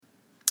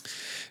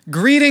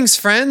Greetings,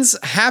 friends.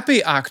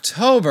 Happy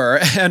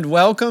October, and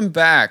welcome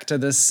back to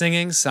the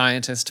Singing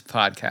Scientist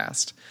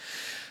podcast.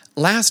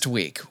 Last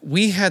week,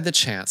 we had the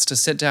chance to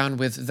sit down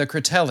with the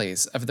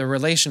Cretellis of the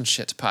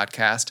Relationship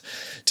podcast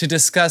to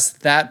discuss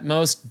that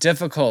most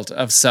difficult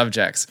of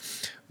subjects,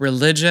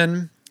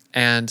 religion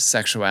and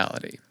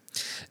sexuality.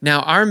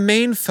 Now, our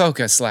main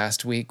focus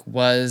last week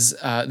was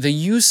the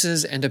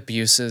uses and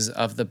abuses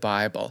of the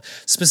Bible,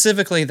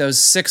 specifically those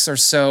 6 or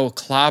so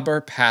clobber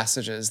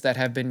passages that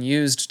have been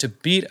used to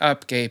beat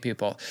up gay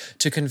people,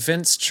 to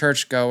convince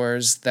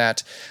churchgoers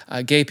that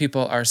gay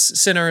people are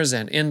sinners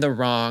and in the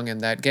wrong,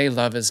 and that gay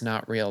love is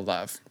not real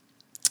love.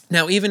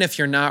 Now, even if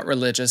you're not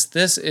religious,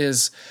 this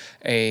is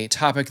a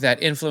topic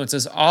that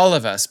influences all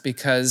of us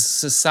because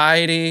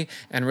society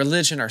and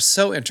religion are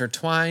so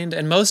intertwined,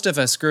 and most of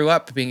us grew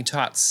up being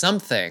taught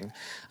something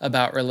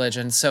about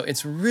religion, so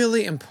it's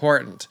really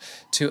important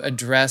to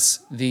address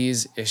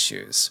these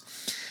issues.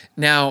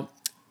 Now,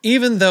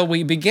 even though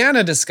we began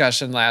a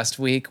discussion last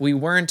week, we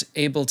weren't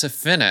able to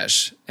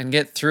finish and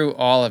get through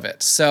all of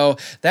it. So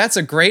that's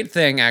a great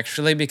thing,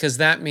 actually, because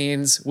that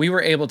means we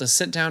were able to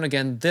sit down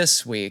again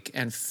this week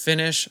and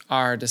finish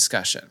our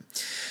discussion.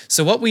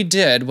 So what we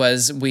did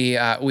was we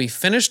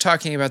finished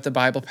talking about the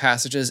Bible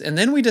passages, and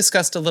then we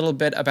discussed a little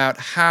bit about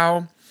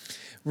how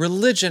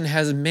religion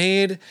has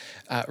made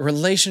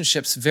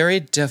relationships very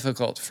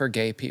difficult for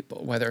gay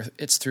people, whether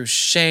it's through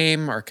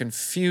shame or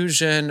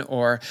confusion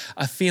or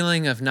a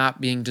feeling of not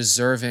being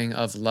deserving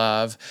of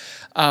love.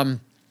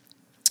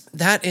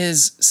 That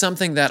is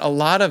something that a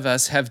lot of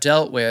us have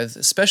dealt with,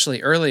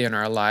 especially early in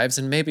our lives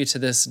and maybe to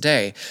this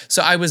day.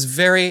 So I was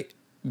very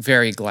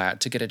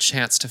glad to get a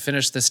chance to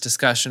finish this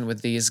discussion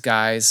with these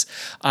guys.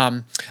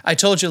 I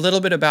told you a little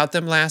bit about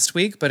them last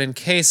week, but in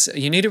case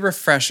you need a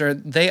refresher,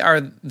 they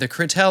are the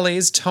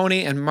Cretellis,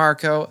 Tony and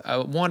Marco,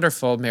 a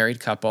wonderful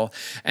married couple,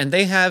 and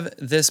they have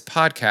this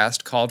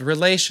podcast called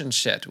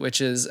Relationship,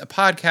 which is a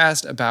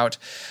podcast about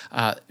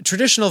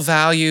traditional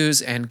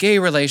values and gay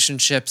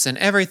relationships and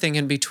everything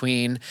in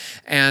between.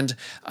 And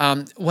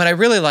what I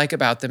really like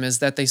about them is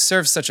that they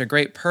serve such a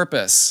great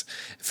purpose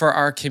for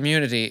our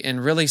community in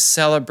really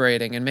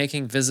celebrating and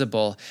making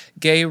visible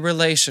gay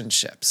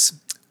relationships.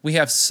 We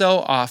have so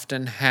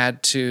often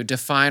had to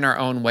define our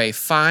own way,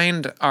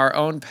 find our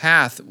own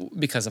path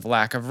because of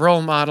lack of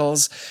role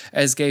models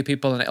as gay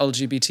people and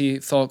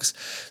LGBT folks.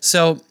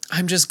 So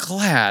I'm just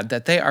glad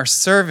that they are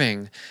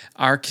serving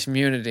our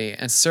community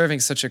and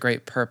serving such a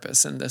great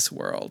purpose in this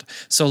world.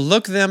 So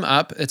look them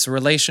up. It's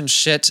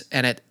Relationship,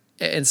 and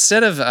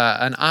instead of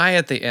an I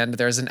at the end,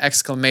 there's an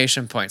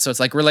exclamation point. So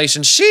it's like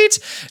Relationship.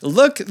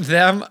 Look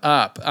them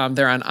up.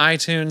 They're on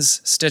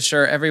iTunes,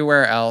 Stitcher,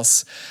 everywhere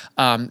else.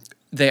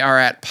 They are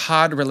at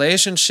Pod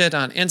Relationship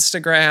on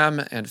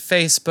Instagram and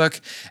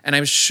Facebook, and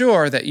I'm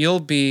sure that you'll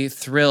be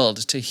thrilled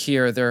to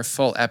hear their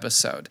full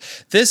episode.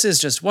 This is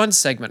just one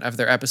segment of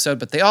their episode,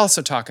 but they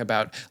also talk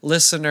about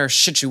listener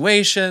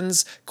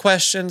situations,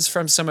 questions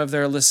from some of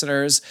their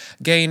listeners,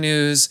 gay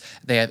news.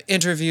 They have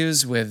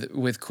interviews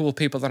with cool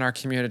people in our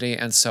community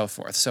and so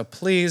forth. So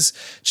please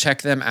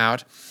check them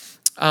out.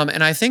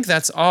 And I think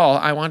that's all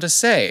I want to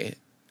say.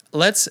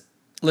 Let's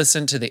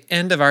listen to the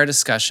end of our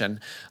discussion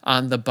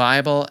on the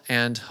Bible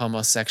and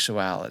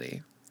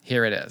homosexuality.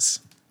 Here it is.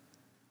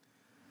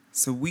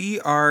 So we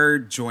are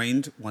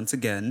joined once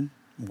again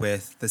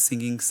with the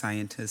singing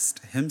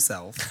scientist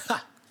himself,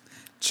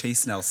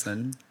 Chase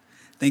Nelson.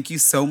 Thank you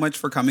so much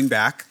for coming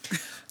back.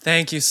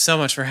 Thank you so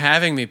much for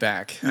having me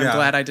back. I'm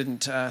glad I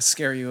didn't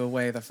scare you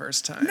away the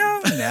first time.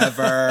 No,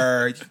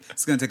 never.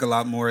 It's going to take a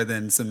lot more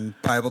than some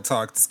Bible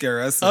talk to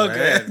scare us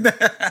away. Good.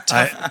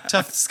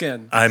 Tough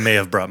skin. I may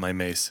have brought my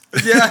mace.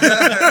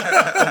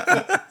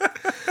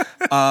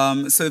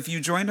 So if you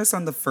joined us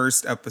on the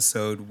first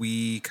episode,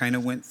 we kind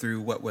of went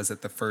through, what was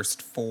it, the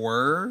first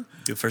 4?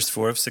 The first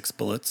 4 of 6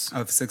 bullets.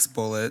 Of 6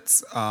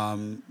 bullets,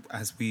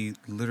 as we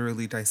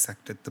literally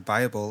dissected the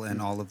Bible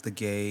and all of the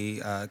gay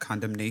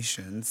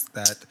condemnations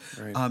that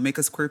make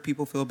us queer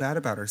people feel bad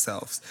about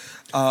ourselves.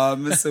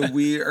 So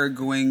we are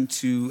going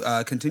to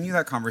continue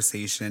that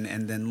conversation,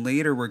 and then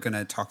later we're going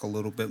to talk a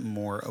little bit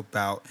more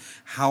about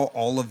how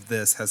all of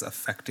this has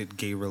affected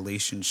gay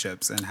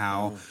relationships and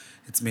how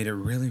it's made it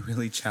really,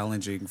 really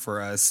challenging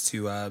for us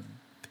to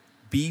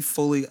be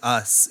fully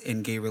us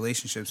in gay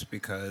relationships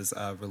because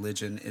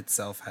religion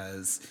itself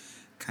has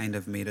kind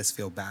of made us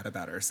feel bad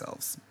about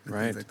ourselves and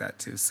things like that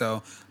too.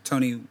 So,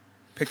 Tony,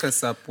 pick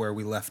us up where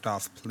we left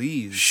off,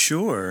 please.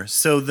 Sure.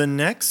 So the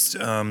next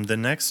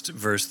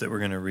verse that we're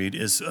going to read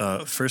is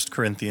 1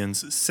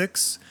 Corinthians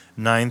 6,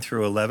 9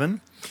 through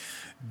 11.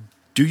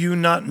 Do you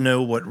not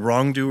know what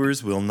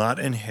wrongdoers will not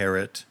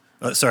inherit?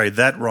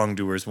 That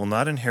wrongdoers will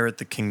not inherit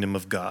the kingdom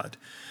of God.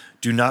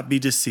 Do not be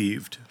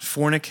deceived.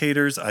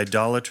 Fornicators,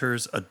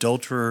 idolaters,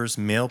 adulterers,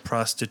 male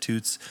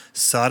prostitutes,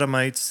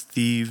 sodomites,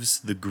 thieves,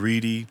 the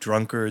greedy,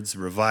 drunkards,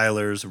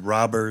 revilers,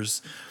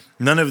 robbers,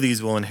 none of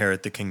these will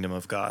inherit the kingdom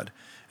of God.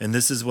 And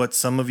this is what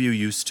some of you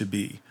used to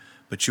be.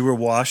 But you were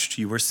washed,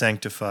 you were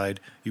sanctified,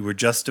 you were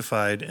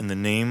justified in the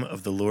name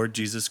of the Lord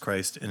Jesus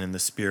Christ and in the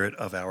Spirit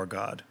of our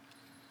God.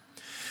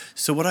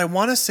 So what I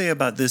want to say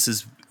about this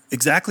is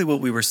exactly what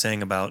we were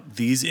saying about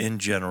these in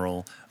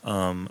general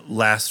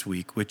last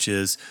week, which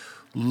is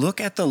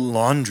look at the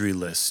laundry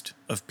list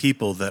of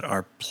people that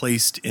are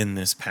placed in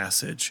this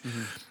passage.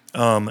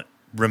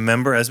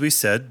 Remember, as we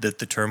said, that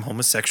the term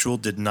homosexual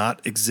did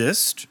not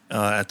exist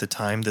at the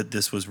time that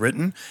this was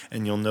written,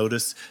 and you'll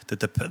notice that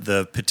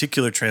the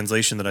particular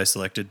translation that I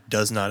selected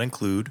does not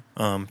include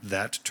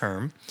that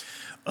term,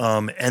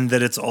 and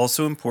that it's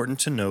also important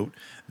to note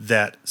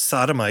that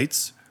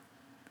sodomites,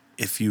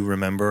 if you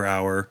remember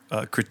our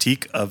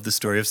critique of the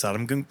story of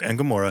Sodom and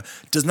Gomorrah,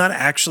 does not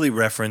actually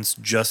reference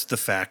just the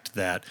fact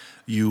that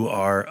you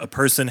are a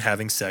person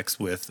having sex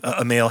with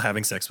a male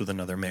having sex with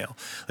another male.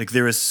 Like,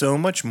 there is so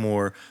much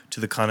more to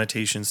the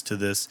connotations to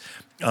this.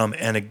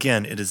 And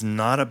again, it is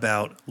not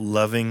about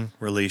loving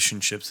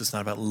relationships. It's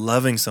not about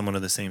loving someone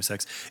of the same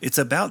sex. It's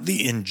about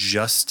the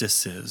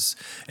injustices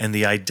and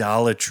the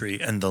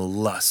idolatry and the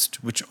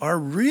lust, which are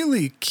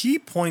really key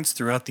points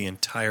throughout the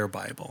entire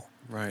Bible.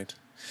 Right.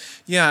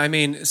 Yeah, I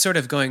mean, sort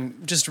of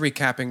just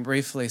recapping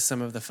briefly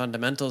some of the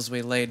fundamentals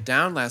we laid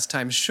down last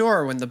time.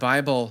 Sure, when the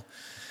Bible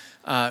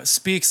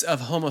speaks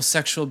of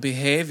homosexual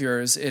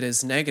behaviors, it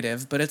is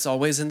negative, but it's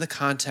always in the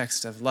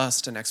context of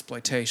lust and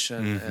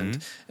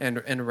exploitation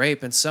and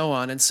rape and so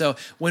on. And so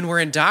when we're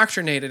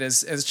indoctrinated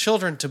as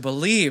children to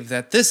believe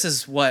that this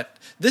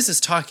is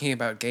talking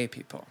about gay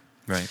people,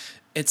 right?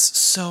 It's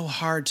so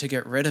hard to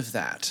get rid of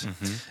that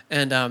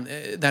and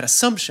that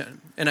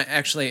assumption. And I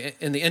actually,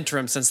 in the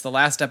interim, since the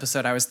last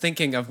episode, I was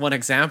thinking of one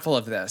example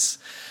of this.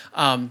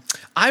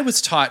 I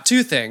was taught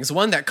two things.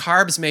 One, that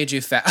carbs made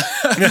you fat.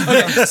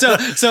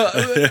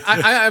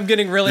 I'm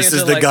getting really this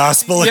into is the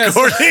gospel, yes.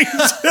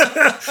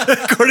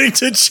 according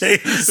to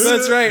Chase.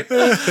 That's right.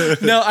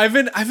 No, I've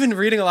been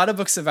reading a lot of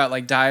books about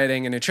like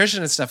dieting and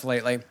nutrition and stuff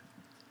lately,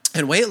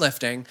 and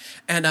weightlifting.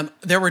 And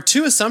there were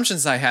two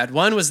assumptions I had.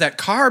 One was that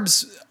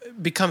carbs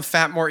become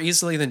fat more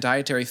easily than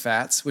dietary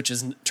fats, which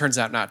turns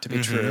out not to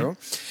be true.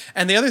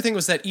 And the other thing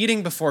was that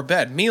eating before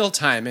bed, meal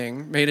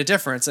timing, made a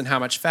difference in how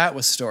much fat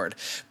was stored.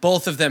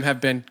 Both of them have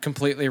been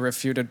completely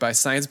refuted by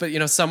science, but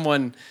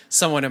someone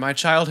in my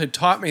childhood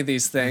taught me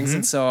these things,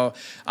 and so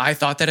I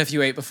thought that if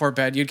you ate before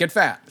bed, you'd get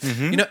fat.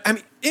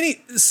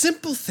 Any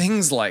simple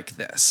things like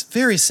this,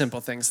 very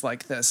simple things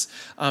like this,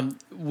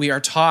 we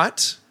are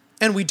taught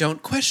and we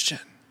don't question.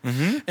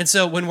 And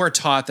so when we're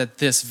taught that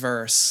this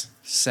verse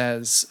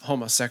says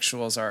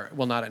homosexuals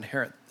will not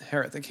inherit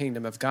the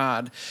kingdom of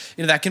God,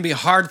 that can be a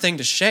hard thing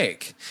to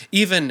shake.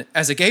 Even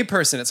as a gay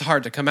person, it's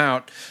hard to come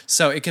out.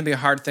 So it can be a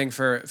hard thing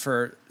for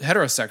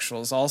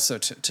heterosexuals also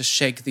to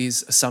shake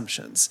these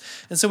assumptions.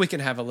 And so we can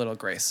have a little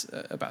grace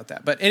about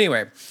that. But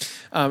anyway,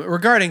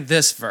 regarding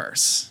this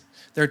verse,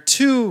 there are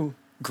two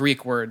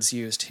Greek words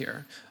used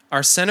here,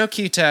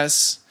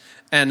 arsenokites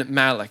and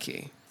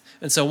malaki.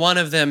 And so one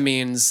of them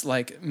means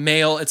like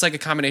male, it's like a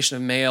combination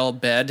of male,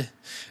 bed,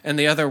 and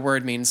the other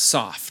word means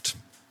soft.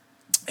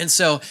 And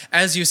so,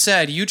 as you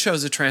said, you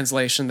chose a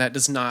translation that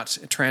does not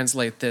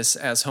translate this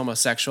as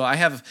homosexual. I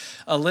have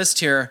a list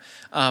here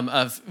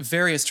of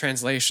various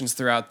translations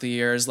throughout the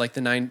years, like the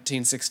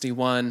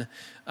 1961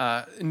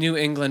 New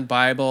England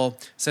Bible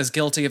says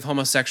guilty of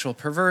homosexual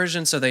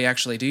perversion, so they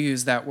actually do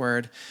use that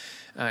word.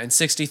 In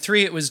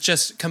 63, it was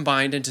just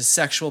combined into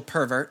sexual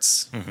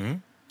perverts.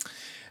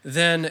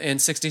 Then in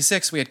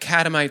 66, we had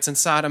catamites and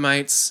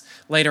sodomites.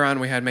 Later on,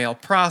 we had male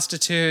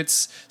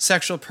prostitutes,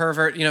 sexual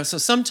pervert. So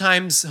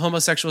sometimes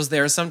homosexual is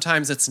there,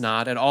 sometimes it's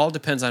not. It all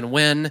depends on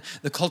when,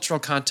 the cultural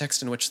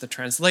context in which the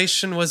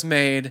translation was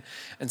made,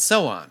 and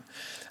so on.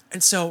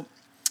 And so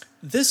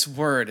this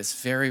word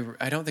is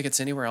I don't think it's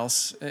anywhere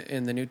else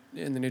in the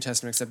New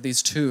Testament except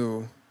these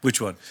two. Which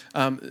one?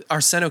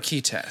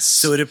 Arsenokites.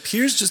 So it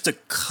appears just a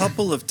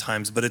couple of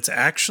times, but it's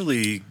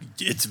actually,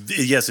 it's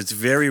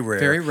very rare.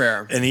 Very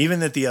rare. And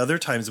even at the other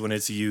times when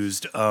it's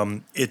used,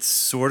 it's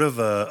sort of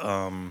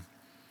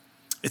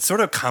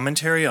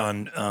commentary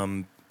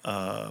on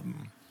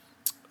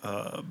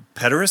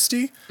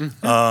pederasty.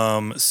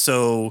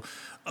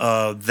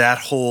 That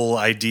whole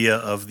idea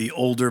of the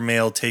older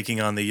male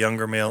taking on the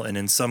younger male, and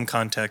in some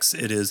contexts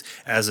it is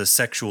as a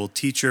sexual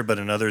teacher, but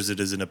in others it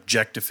is an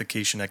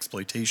objectification,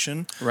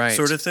 exploitation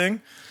sort of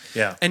thing.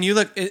 Yeah. And you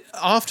look,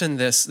 often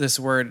this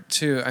word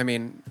too,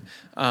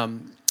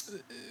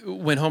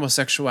 when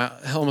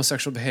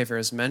homosexual behavior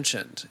is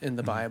mentioned in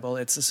the Bible,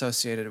 it's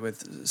associated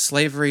with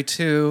slavery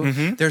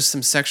too. There's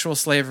some sexual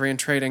slavery and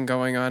trading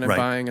going on and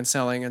buying and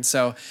selling. And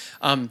so...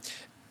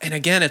 and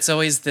again, it's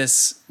always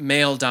this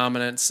male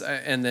dominance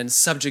and then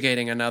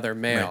subjugating another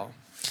male.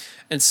 Right.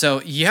 And so,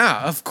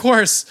 of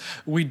course,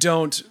 we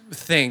don't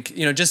think,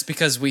 just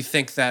because we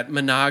think that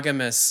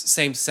monogamous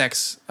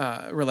same-sex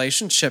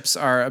relationships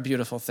are a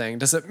beautiful thing,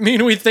 doesn't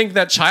mean we think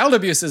that child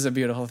abuse is a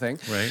beautiful thing.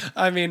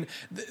 Right.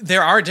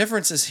 There are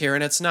differences here,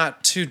 and it's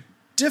not too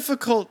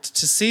difficult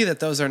to see that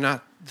those are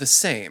not the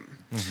same.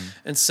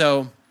 And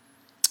so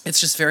it's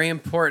just very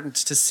important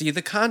to see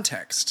the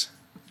context.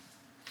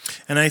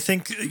 And I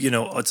think,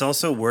 it's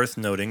also worth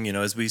noting,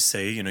 as we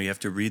say, you have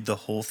to read the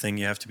whole thing.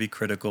 You have to be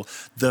critical.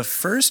 The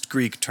first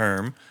Greek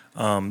term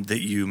that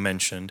you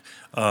mentioned,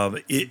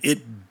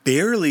 it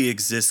barely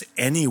exists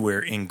anywhere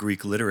in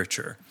Greek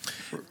literature.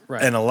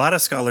 Right. And a lot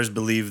of scholars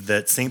believe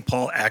that St.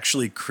 Paul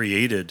actually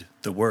created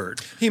the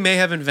word. He may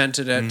have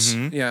invented it.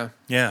 Yeah.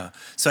 Yeah.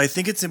 So I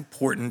think it's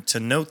important to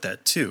note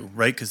that too,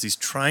 right? Because he's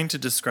trying to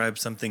describe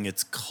something.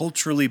 It's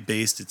culturally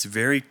based. It's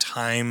very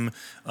time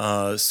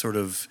sort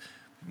of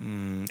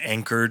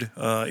anchored,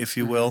 if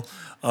you will.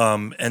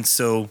 And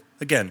so,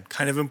 again,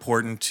 kind of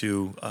important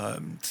to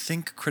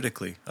think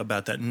critically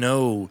about that,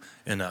 know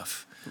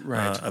enough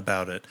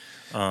about it.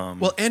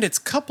 Well, and it's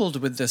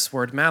coupled with this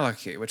word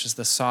Malachi, which is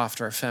the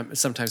soft or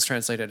sometimes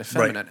translated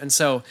effeminate. Right. And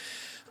so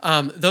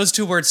those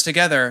two words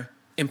together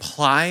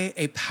imply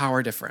a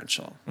power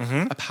differential,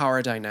 a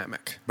power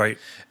dynamic. Right.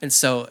 And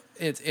so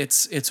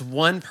it's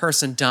one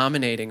person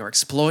dominating or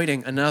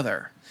exploiting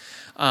another.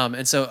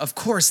 And so, of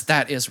course,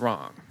 that is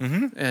wrong.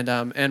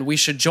 And we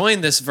should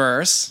join this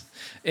verse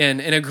in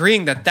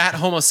agreeing that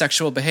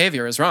homosexual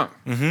behavior is wrong.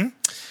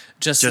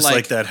 Just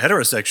like that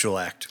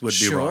heterosexual act would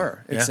be wrong.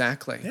 Sure, Yeah.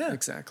 exactly. Yeah.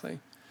 Exactly.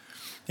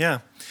 Yeah.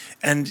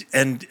 And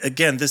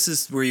again, this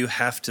is where you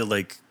have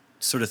to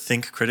sort of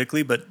think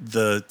critically, but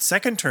the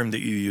second term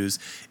that you use,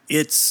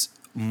 it's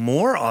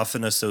more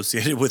often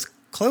associated with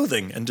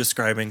clothing and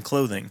describing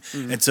clothing.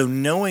 And so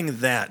knowing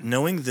that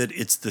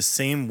it's the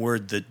same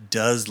word that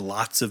does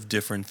lots of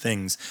different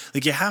things,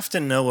 you have to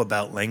know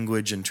about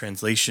language and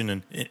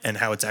translation and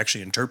how it's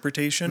actually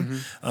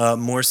interpretation,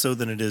 more so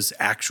than it is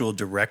actual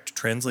direct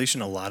translation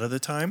a lot of the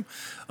time,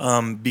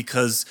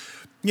 because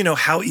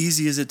how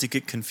easy is it to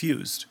get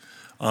confused?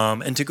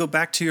 And to go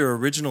back to your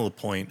original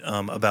point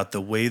about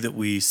the way that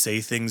we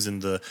say things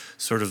and the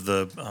sort of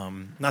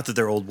not that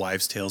they're old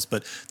wives' tales,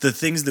 but the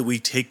things that we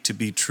take to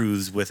be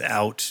truths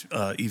without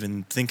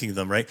even thinking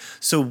them, right?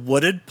 So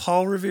what did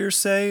Paul Revere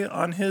say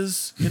on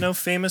his,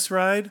 famous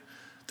ride?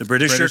 The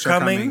British are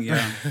coming.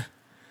 Yeah.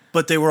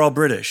 But they were all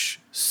British.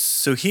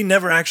 So he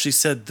never actually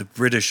said the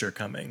British are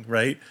coming,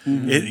 right?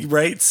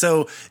 Right.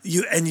 So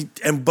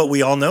but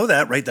we all know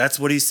that, right? That's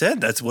what he said.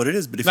 That's what it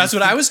is. But if That's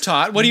what I was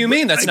taught. What do you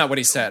mean? That's not what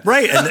he said.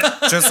 Right. And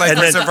Just like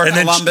Christopher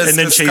Columbus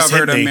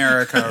discovered Chase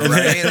America,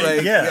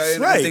 right? Yes,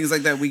 right. Things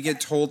like that. We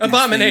get told these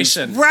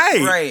Abomination.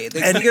 Right. Right.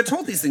 And we get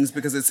told these things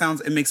because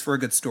it makes for a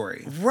good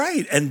story.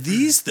 Right. And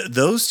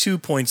those 2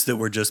 points that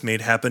were just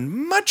made happened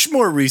much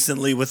more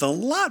recently with a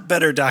lot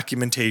better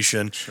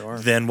documentation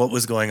than what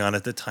was going on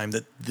at the time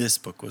that this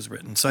book was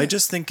written. So I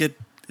just think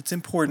it's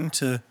important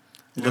to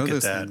look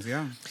at that. Things,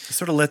 yeah.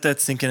 Sort of let that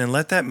sink in and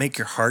let that make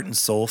your heart and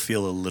soul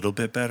feel a little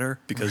bit better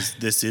because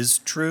this is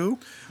true.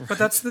 But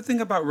that's the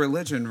thing about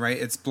religion, right?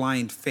 It's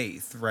blind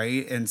faith,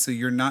 right? And so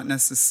you're not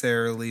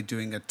necessarily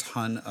doing a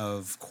ton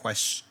of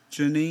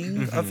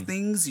questioning of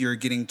things. You're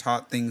getting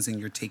taught things and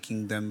you're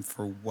taking them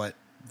for what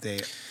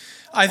they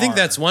I think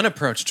that's one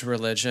approach to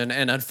religion,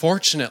 and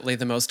unfortunately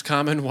the most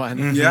common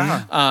one.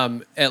 Yeah.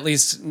 At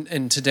least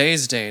in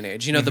today's day and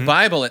age. The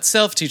Bible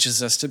itself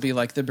teaches us to be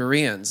like the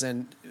Bereans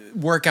and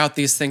work out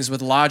these things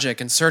with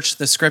logic and search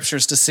the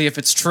scriptures to see if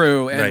it's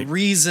true and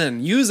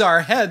reason. Use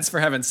our heads,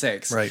 for heaven's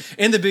sakes. Right.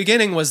 In the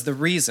beginning was the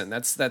reason.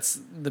 That's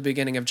the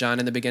beginning of John.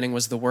 In the beginning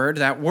was the Word.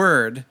 That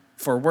word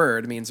for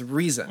word means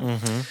reason.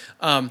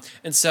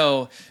 And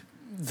so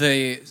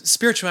the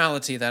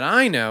spirituality that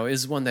I know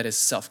is one that is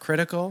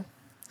self-critical.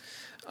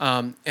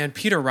 And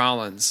Peter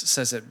Rollins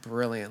says it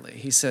brilliantly.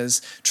 He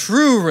says,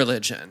 true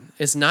religion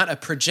is not a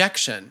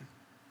projection,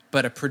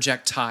 but a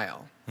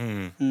projectile.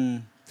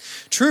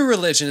 True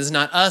religion is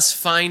not us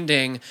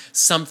finding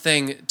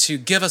something to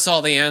give us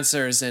all the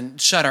answers and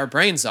shut our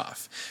brains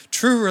off.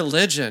 True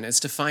religion is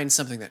to find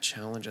something that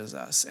challenges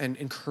us and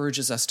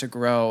encourages us to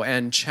grow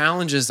and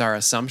challenges our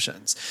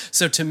assumptions.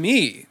 So to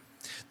me,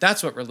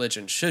 that's what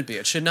religion should be.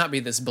 It should not be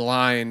this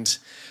blind,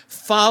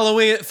 follow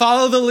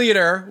the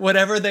leader,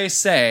 whatever they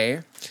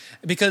say,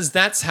 because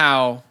that's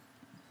how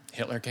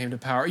Hitler came to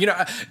power.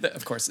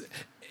 Of course,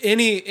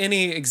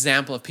 any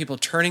example of people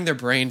turning their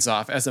brains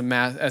off as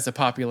a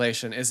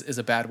population is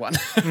a bad one.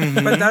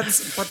 But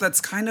that's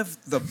kind of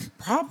the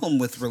problem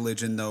with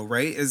religion, though,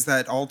 right? Is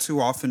that all too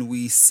often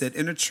we sit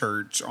in a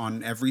church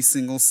on every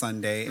single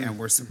Sunday, and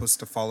we're supposed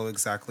to follow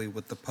exactly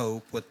what the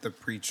Pope, what the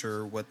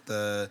preacher, what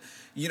the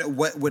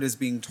what is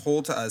being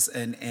told to us,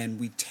 and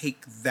we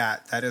take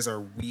that is our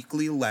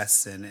weekly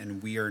lesson,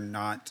 and we are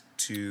not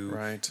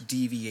to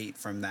deviate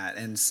from that.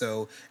 And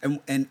so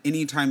and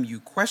anytime you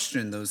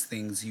question those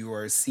things, you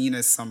are seen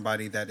as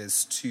somebody that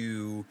is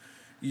too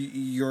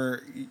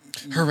you're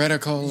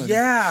heretical.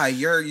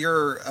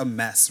 You're a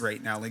mess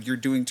right now. Like, you're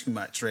doing too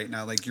much right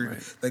now. Like, you're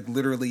like,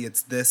 literally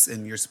it's this,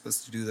 and you're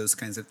supposed to do those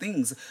kinds of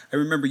things. I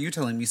remember you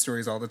telling me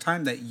stories all the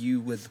time that you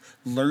would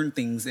learn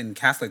things in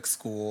Catholic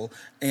school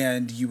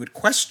and you would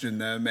question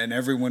them, and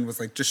everyone was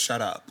like, just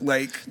shut up.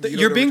 Like,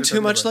 you're being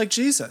too much like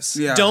Jesus.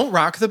 Yeah. Don't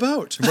rock the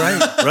boat.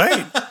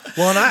 Right.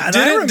 Well, and I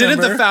Didn't the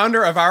remember-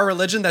 founder of our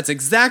religion? That's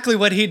exactly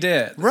what he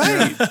did.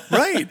 Right,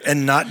 right,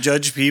 and not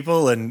judge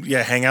people, and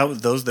hang out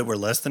with those that were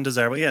less than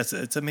desirable. Yes,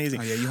 it's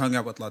amazing. Oh yeah, you hung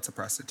out with lots of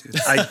prostitutes.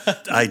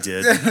 I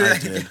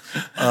did.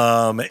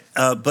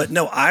 But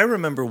no, I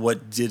remember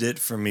what did it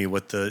for me.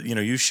 What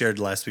you shared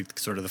last week,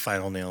 sort of the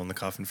final nail in the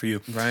coffin for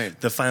you. Right.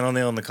 The final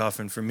nail in the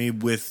coffin for me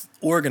with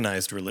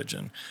organized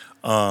religion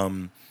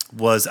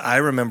was I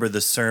remember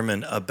the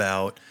sermon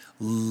about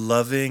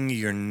loving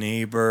your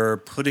neighbor,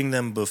 putting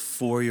them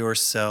before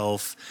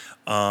yourself,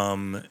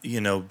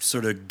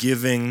 sort of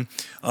giving.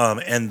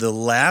 And the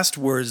last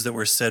words that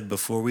were said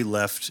before we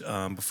left,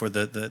 before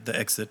the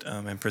exit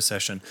and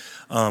procession,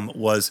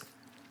 was,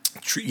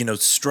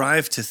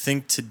 strive to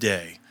think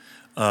today,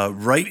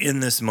 right in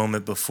this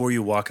moment before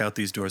you walk out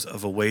these doors,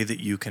 of a way that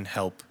you can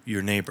help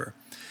your neighbor.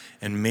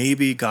 And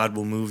maybe God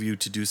will move you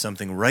to do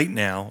something right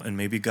now, and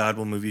maybe God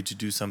will move you to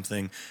do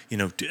something,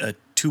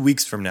 2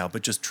 weeks from now.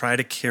 But just try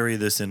to carry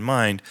this in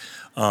mind,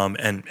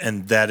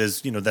 and that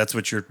is, that's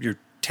what your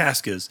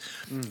task is.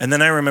 And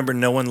then I remember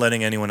no one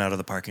letting anyone out of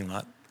the parking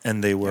lot,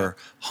 and they were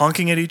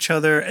honking at each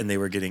other, and they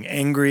were getting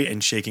angry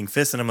and shaking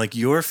fists. And I'm like,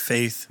 your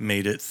faith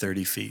made it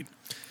 30 feet,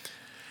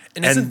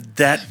 and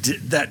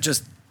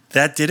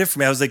that did it for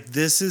me. I was like,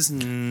 this is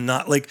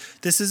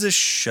a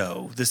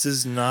show. This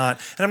is not,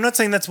 and I'm not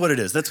saying that's what it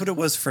is. That's what it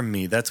was for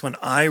me. That's when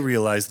I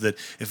realized that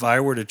if I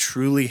were to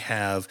truly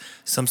have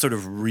some sort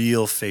of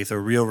real faith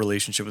or real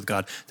relationship with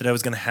God, that I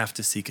was going to have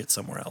to seek it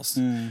somewhere else,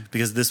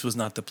 because this was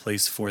not the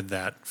place for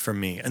that for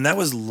me. And that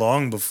was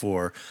long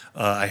before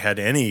I had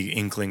any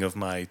inkling of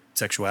my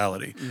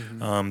sexuality.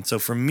 So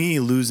for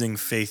me, losing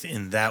faith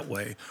in that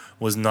way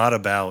was not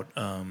about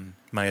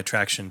my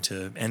attraction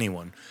to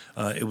anyone.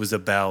 It was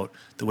about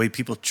the way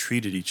people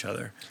treated each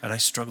other. And I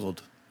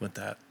struggled with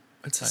that.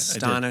 It's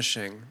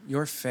astonishing.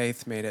 Your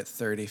faith made it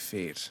 30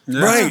 feet.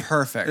 Yeah. Right. It's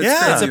perfect.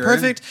 Yeah. It's a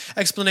perfect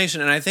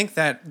explanation. And I think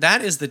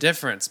that is the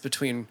difference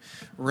between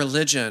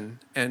religion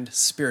and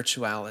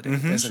spirituality,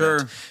 isn't Sure.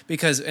 it?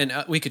 Because,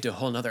 we could do a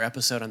whole nother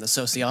episode on the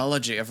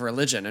sociology of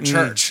religion and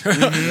church.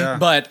 Yeah.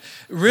 But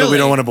really... But we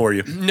don't want to bore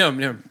you.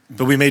 No.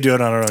 But we may do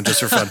it on our own just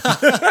for fun.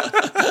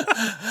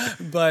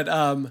 But,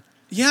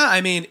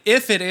 I mean,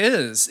 if it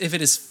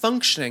is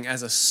functioning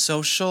as a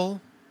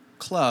social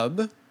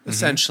club,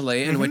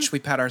 essentially, in which we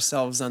pat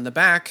ourselves on the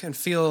back and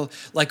feel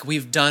like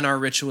we've done our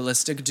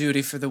ritualistic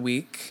duty for the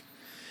week,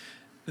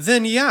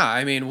 then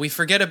we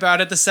forget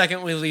about it the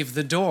second we leave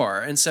the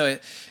door. And so,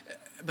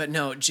 but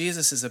no,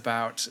 Jesus is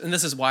about, and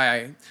this is why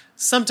I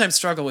sometimes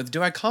struggle with,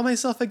 do I call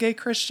myself a gay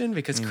Christian?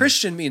 Because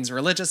Christian means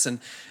religious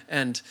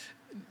and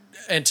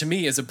to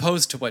me is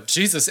opposed to what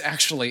Jesus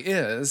actually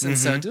is. And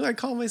so do I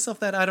call myself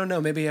that? I don't know.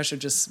 Maybe I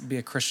should just be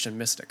a Christian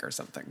mystic or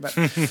something.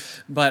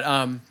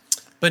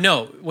 But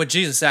no, what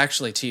Jesus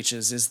actually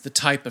teaches is the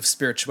type of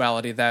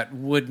spirituality that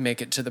would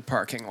make it to the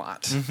parking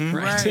lot.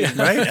 Right.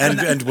 Right?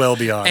 And well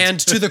beyond. And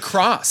to the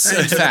cross,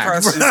 in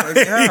fact.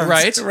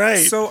 Right?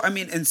 Right. So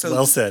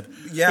Well said.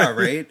 Yeah,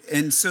 right.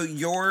 And so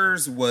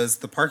yours was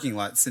the parking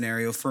lot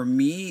scenario. For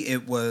me,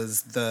 it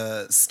was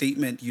the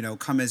statement,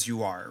 come as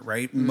you are,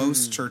 right?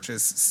 Most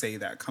churches say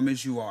that, come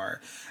as you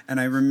are. And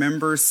I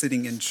remember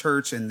sitting in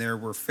church, and there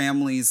were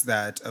families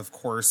that, of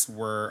course,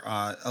 were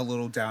a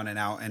little down and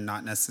out and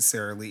not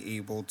necessarily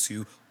able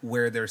to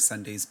wear their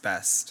Sundays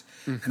best.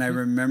 And I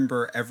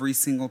remember every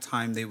single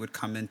time they would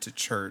come into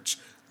church,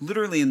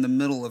 literally in the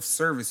middle of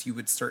service, you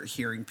would start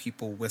hearing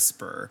people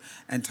whisper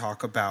and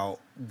talk about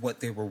what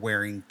they were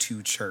wearing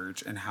to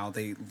church and how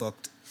they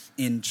looked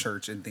in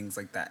church and things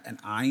like that. And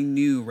I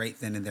knew right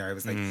then and there, I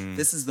was like,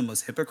 this is the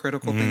most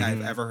hypocritical thing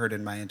I've ever heard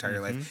in my entire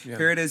life. Yeah.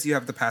 Here it is, you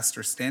have the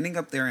pastor standing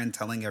up there and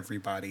telling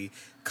everybody,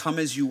 come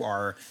as you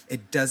are.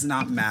 It does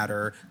not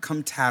matter.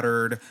 Come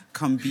tattered,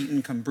 come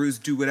beaten, come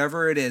bruised, do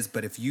whatever it is.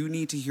 But if you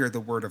need to hear the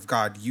word of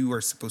God, you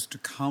are supposed to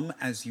come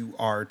as you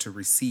are to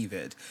receive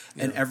it.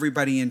 Yeah. And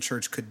everybody in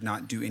church could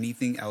not do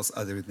anything else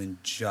other than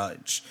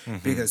judge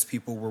because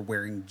people were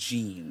wearing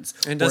jeans.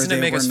 And doesn't it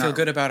make us feel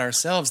good about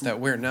ourselves that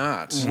we're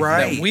not?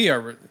 Right. That we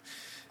are...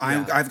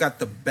 I've got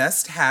the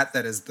best hat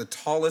that is the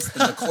tallest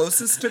and the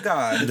closest to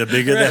God. The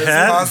bigger the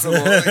hat. Possible.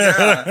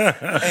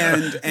 Yeah.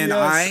 And Yes.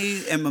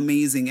 I am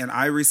amazing, and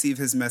I receive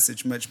his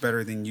message much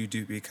better than you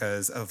do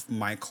because of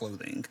my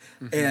clothing.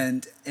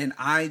 And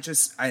I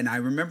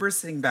remember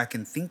sitting back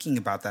and thinking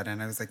about that,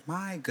 and I was like,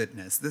 my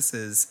goodness, this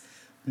is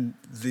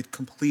the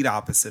complete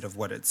opposite of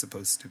what it's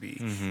supposed to be.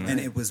 And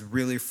it was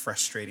really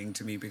frustrating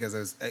to me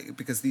because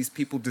because these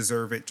people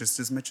deserve it just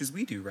as much as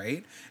we do,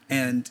 right?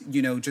 And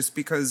just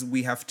because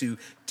we have to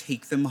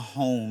take them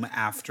home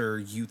after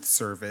youth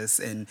service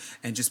and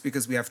just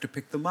because we have to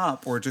pick them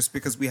up or just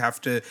because we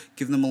have to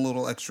give them a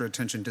little extra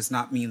attention does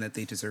not mean that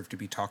they deserve to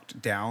be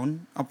talked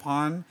down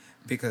upon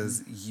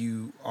because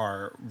you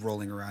are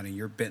rolling around in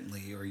your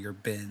Bentley or your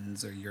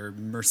Benz or your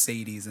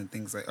Mercedes and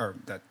things like, or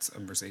that's a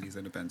Mercedes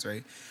and a Benz,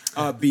 right?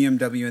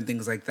 BMW and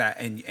things like that,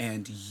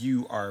 and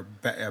you are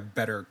a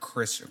better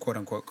Christian, quote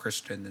unquote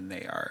Christian, than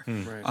they are.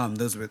 Right.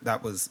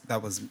 That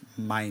was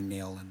my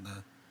nail in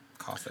the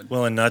coffin.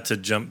 Well, and not to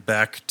jump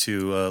back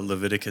to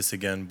Leviticus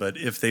again, but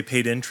if they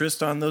paid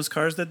interest on those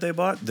cars that they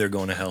bought, they're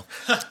going to hell.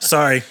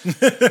 Sorry.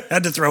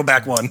 Had to throw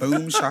back one.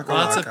 Boom, shakalaka.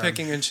 Lots of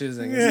picking and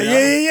choosing.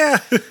 Yeah.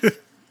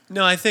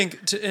 No, I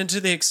think to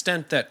the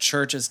extent that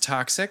church is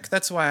toxic,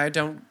 that's why I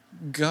don't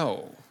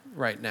go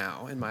right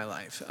now in my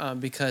life,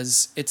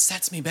 because it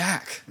sets me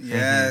back.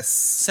 Yes.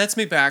 Sets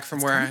me back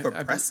from where Kind of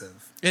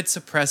oppressive. it's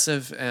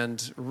oppressive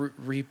and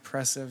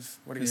repressive.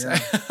 What do you say?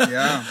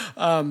 Yeah.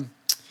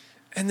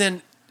 And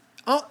then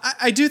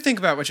I do think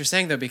about what you're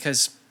saying, though,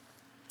 because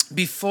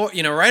before,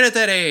 right at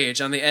that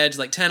age, on the edge,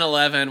 like 10,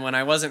 11, when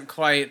I wasn't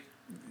quite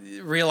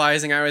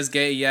realizing I was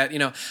gay yet,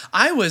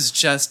 I was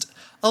just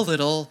a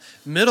little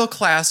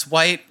middle-class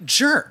white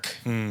jerk.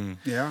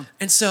 Yeah.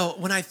 And so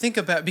when I think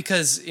about,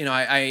 because,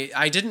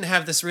 I didn't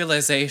have this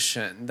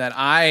realization that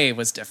I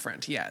was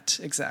different yet,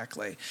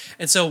 exactly.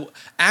 And so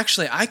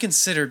actually I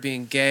consider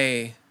being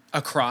gay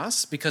a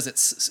cross because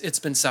it's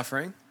been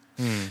suffering.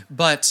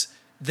 But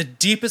the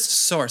deepest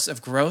source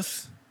of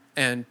growth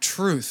and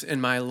truth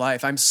in my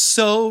life, I'm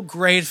so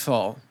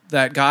grateful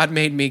that God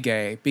made me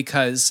gay,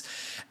 because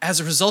as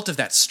a result of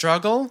that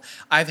struggle,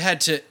 I've had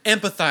to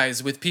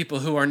empathize with people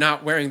who are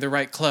not wearing the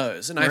right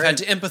clothes. And I've had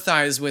to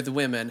empathize with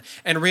women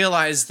and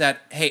realize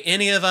that, hey,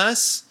 any of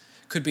us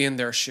could be in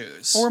their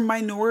shoes. Or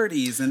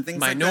minorities and things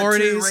like that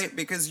too, right?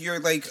 Because you're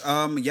like,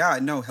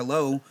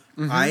 hello.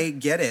 I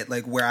get it.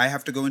 Like, where I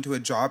have to go into a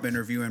job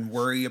interview and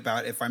worry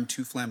about if I'm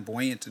too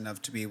flamboyant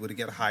enough to be able to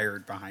get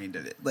hired behind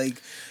it.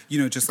 Like,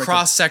 just like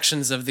cross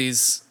sections of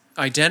these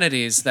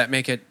identities that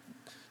make it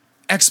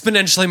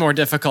exponentially more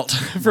difficult.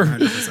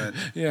 100%.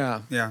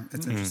 Yeah,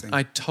 it's interesting.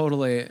 I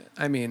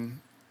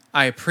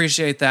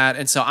appreciate that.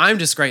 And so I'm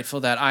just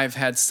grateful that I've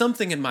had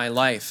something in my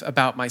life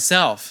about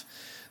myself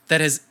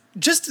that has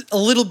just a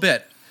little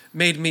bit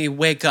made me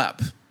wake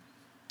up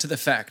to the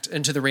fact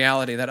and to the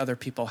reality that other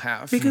people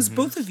have. Because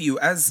both of you,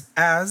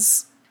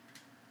 as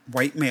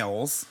white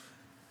males,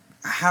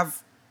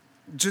 have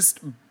just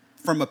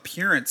from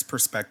appearance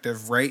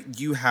perspective, right?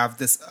 You have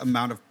this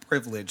amount of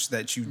privilege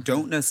that you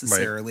don't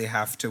necessarily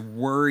have to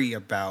worry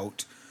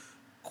about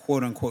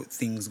quote unquote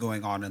things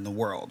going on in the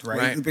world,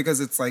 right?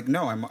 Because it's like,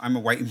 no, I'm a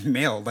white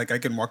male. Like, I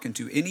can walk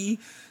into any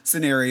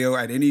scenario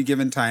at any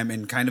given time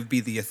and kind of be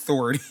the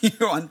authority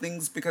on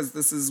things, because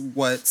this is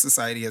what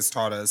society has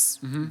taught us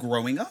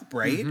growing up,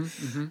 right?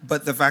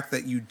 But the fact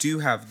that you do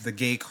have the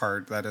gay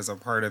card that is a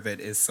part of it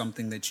is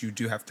something that you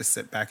do have to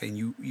sit back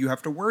and you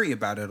have to worry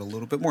about it a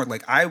little bit more.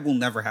 Like, I will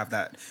never have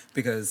that,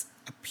 because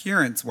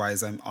appearance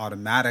wise, I'm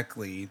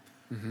automatically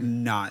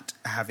not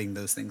having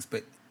those things.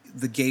 But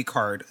the gay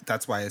card,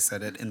 that's why I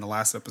said it in the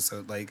last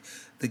episode, like,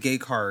 the gay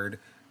card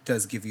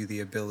does give you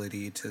the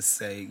ability to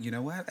say, you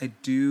know what, I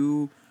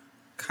do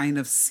kind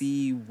of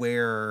see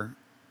where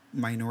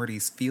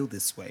minorities feel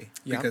this way,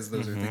 because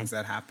those are things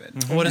that happen.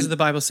 What does the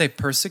Bible say?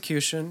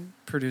 Persecution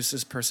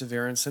produces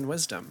perseverance and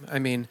wisdom. I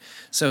mean,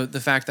 so the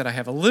fact that I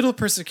have a little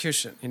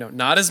persecution,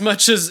 not as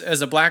much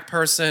as a black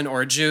person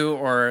or a Jew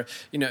or,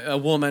 a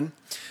woman,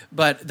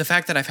 but the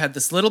fact that I've had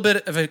this little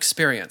bit of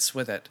experience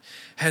with it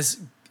has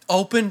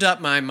opened up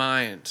my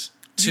mind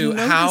to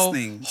how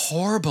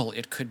horrible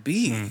it could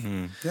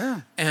be.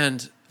 Yeah.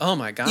 And oh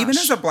my gosh. Even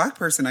as a black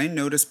person, I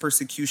noticed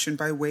persecution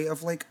by way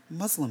of like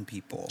Muslim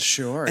people.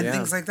 Sure. And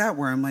things like that,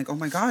 where I'm like, oh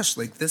my gosh,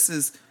 like this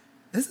is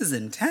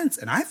intense.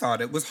 And I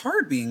thought it was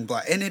hard being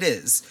black. And it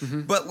is.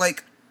 But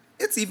like,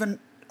 it's even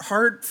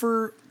hard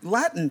for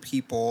Latin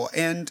people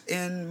and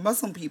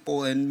Muslim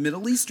people and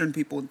Middle Eastern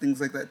people and things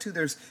like that too.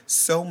 There's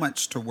so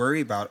much to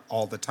worry about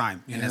all the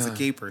time. And as a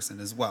gay person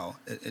as well,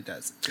 it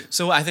does too.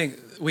 So I think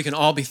we can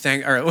all be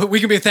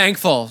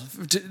thankful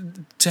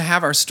to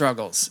have our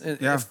struggles.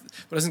 Yeah. If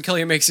what doesn't kill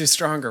you makes you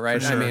stronger,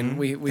 right? Sure. I mean,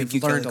 we've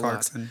learned a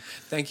lot.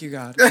 Thank you,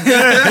 God.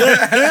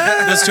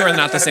 Those two are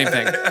not the same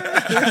thing.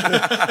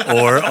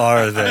 Or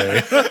are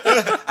they?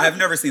 I've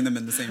never seen them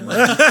in the same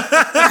room.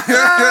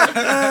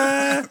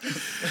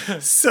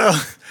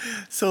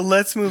 So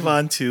let's move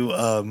on to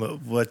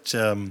what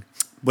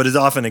is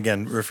often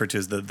again referred to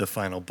as the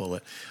final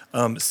bullet.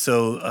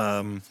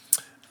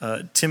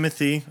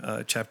 Timothy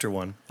chapter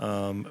 1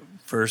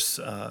 verse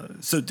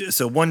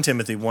so 1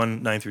 Timothy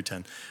 1 9 through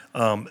 10.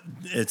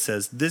 It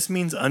says, "This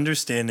means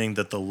understanding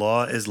that the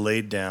law is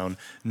laid down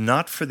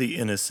not for the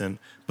innocent,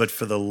 but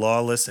for the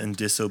lawless and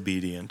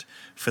disobedient,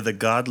 for the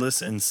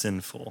godless and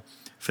sinful,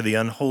 for the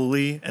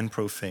unholy and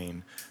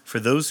profane, for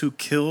those who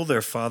kill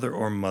their father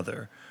or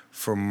mother,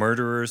 for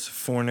murderers,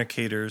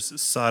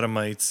 fornicators,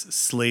 sodomites,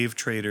 slave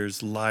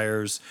traders,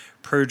 liars,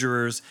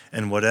 perjurers,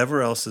 and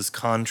whatever else is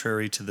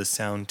contrary to the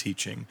sound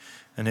teaching."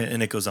 And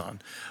it goes on.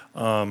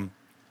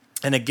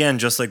 And again,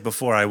 just like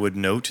before, I would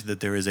note that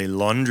there is a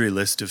laundry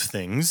list of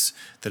things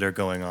that are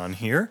going on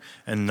here,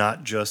 and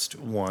not just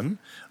one.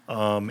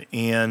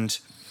 And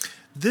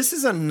this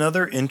is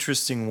another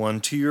interesting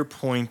one. To your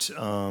point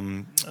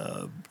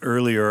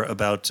earlier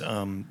about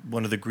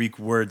one of the Greek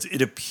words,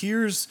 it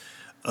appears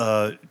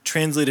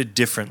translated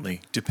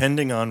differently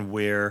depending on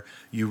where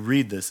you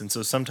read this. And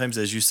so sometimes,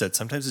 as you said,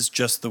 sometimes it's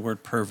just the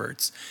word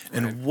perverts.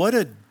 And what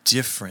a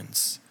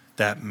difference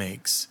that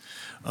makes.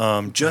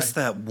 Just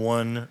that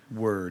one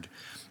word.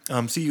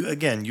 So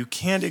you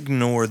can't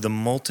ignore the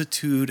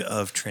multitude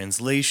of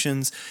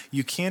translations.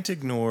 You can't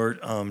ignore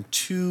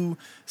two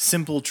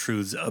simple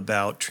truths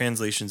about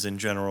translations in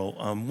general.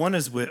 One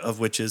of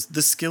which is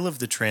the skill of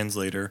the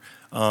translator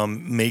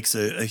makes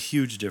a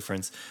huge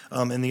difference,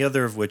 and the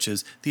other of which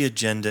is the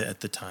agenda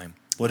at the time.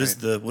 What is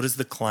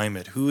the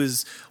climate?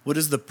 What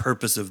is the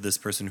purpose of this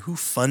person? Who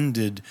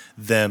funded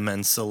them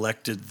and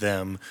selected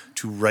them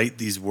to write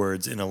these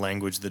words in a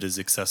language that is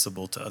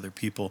accessible to other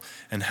people?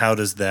 And how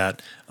does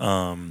that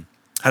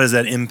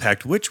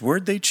impact which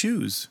word they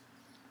choose?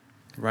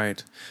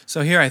 Right.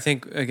 So here I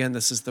think, again,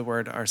 this is the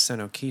word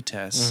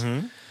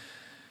arsenokites.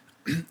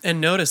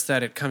 And notice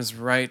that it comes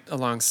right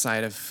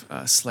alongside of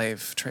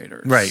slave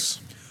traders. Right.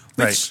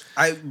 Which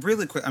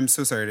I'm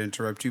so sorry to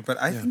interrupt you, but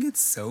I think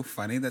it's so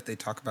funny that they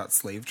talk about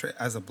slave trade.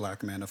 As a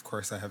black man, of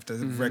course, I have to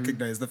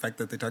recognize the fact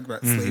that they talk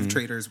about slave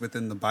traders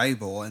within the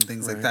Bible and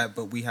things like that.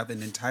 But we have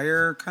an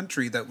entire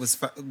country that was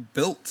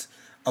built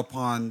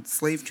upon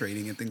slave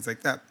trading and things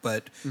like that.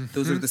 But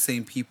those are the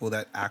same people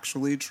that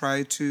actually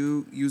try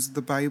to use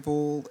the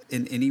Bible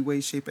in any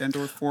way, shape, and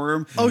or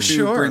form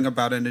to bring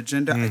about an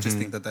agenda. I just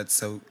think that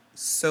that's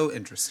so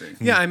interesting.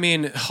 Yeah, I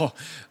mean,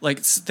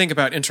 think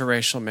about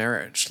interracial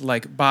marriage.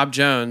 Like Bob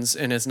Jones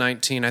in his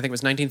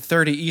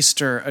 1930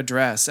 Easter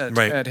address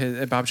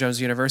at Bob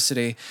Jones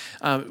University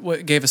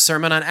gave a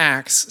sermon on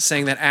Acts,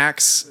 saying that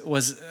Acts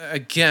was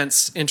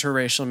against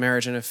interracial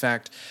marriage. And in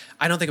fact,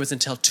 I don't think it was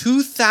until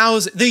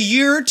the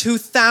year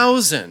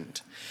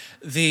 2000,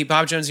 the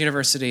Bob Jones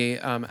University,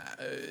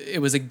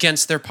 it was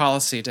against their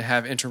policy to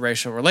have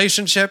interracial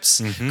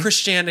relationships.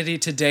 Christianity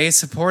Today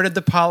supported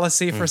the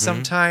policy for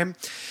some time.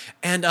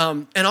 And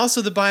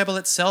also the Bible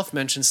itself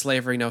mentions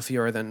slavery no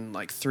fewer than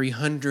like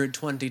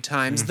 320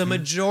 times, the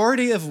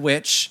majority of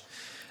which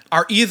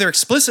are either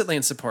explicitly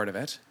in support of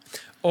it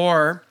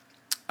or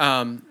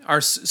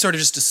are sort of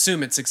just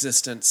assume its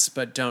existence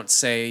but don't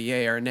say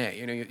yay or nay.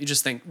 You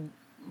just think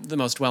the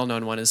most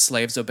well-known one is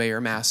slaves obey your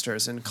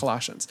masters in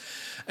Colossians.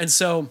 And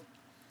so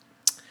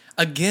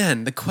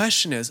again, the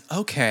question is,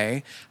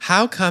 okay,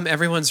 how come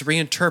everyone's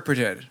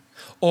reinterpreted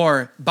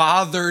or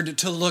bothered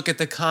to look at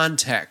the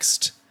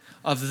context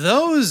of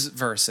those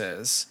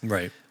verses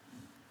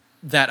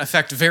that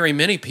affect very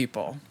many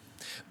people,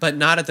 but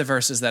not at the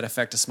verses that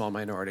affect a small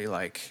minority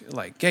like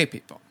gay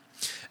people?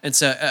 And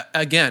so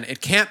again,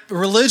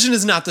 religion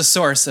is not the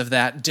source of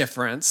that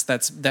difference,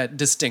 that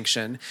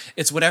distinction.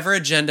 It's whatever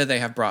agenda they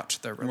have brought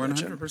to their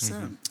religion.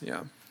 100%.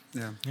 Yeah.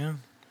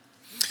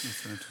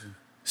 That's interesting.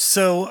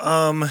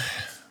 So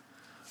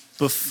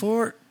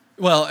before...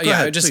 Well, Go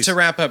ahead, just please. to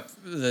wrap up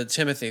the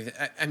Timothy,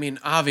 I mean,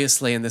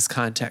 obviously in this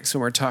context, when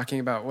we're talking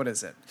about, what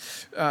is it?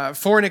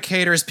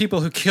 Fornicators,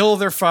 people who kill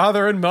their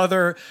father and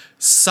mother,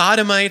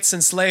 sodomites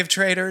and slave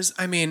traders.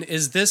 I mean,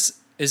 is this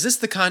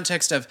the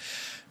context of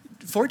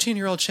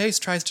 14-year-old Chase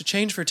tries to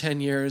change for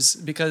 10 years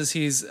because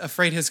he's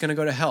afraid he's going to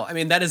go to hell? I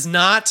mean, that is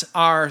not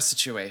our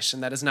situation.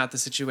 That is not the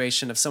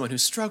situation of someone who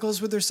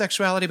struggles with their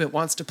sexuality but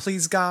wants to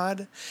please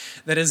God.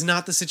 That is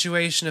not the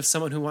situation of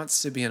someone who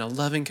wants to be in a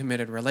loving,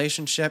 committed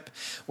relationship.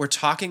 We're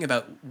talking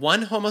about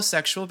one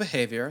homosexual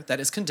behavior that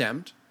is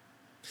condemned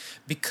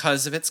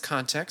because of its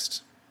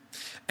context.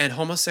 And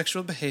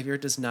homosexual behavior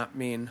does not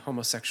mean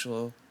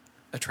homosexual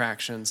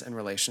attractions and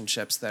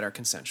relationships that are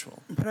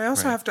consensual. But I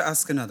also have to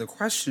ask another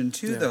question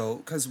too, though,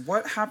 because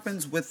what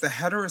happens with the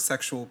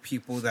heterosexual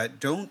people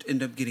that don't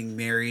end up getting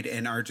married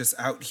and are just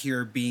out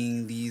here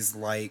being these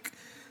like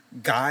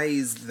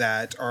guys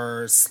that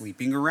are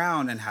sleeping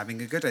around and having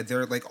a good time?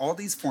 They're like all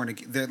these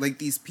they're like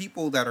these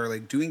people that are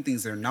like doing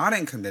things. They're not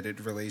in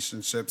committed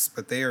relationships,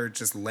 but they are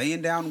just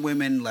laying down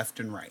women left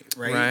and right.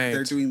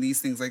 They're doing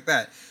these things like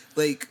that.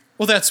 Like,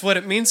 well, that's what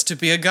it means to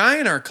be a guy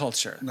in our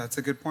culture. That's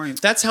a good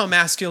point. That's how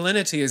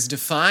masculinity is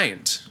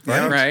defined,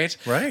 right?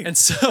 Right. And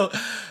so,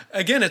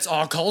 again, it's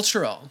all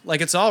cultural. Like,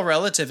 it's all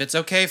relative. It's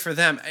okay for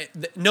them.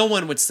 No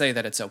one would say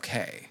that it's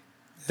okay.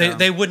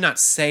 They would not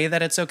say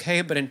that it's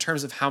okay, but in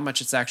terms of how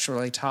much it's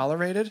actually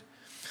tolerated,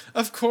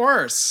 of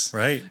course.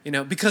 Right.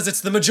 Because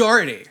it's the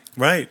majority.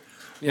 Right.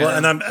 Yeah.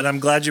 Well, and I'm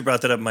glad you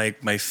brought that up.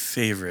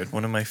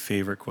 One of my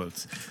favorite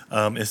quotes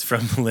is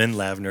from Lynn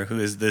Lavner, who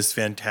is this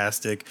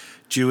fantastic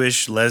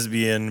Jewish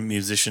lesbian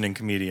musician and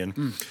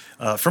comedian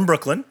from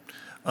Brooklyn.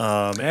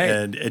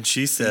 And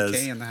she says,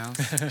 DK in the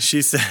house.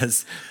 She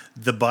says,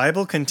 the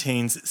Bible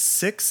contains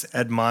 6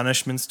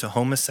 admonishments to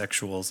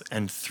homosexuals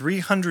and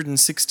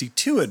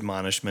 362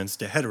 admonishments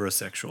to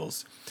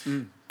heterosexuals.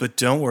 But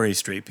don't worry,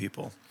 straight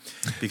people.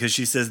 Because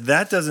she says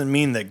that doesn't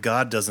mean that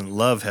God doesn't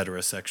love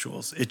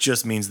heterosexuals. It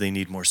just means they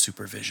need more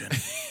supervision.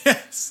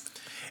 Yes.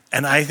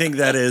 And I think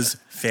that is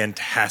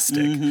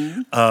fantastic.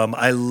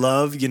 I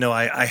love,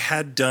 I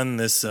had done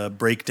this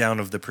breakdown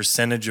of the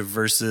percentage of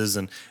verses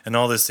and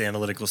all this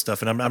analytical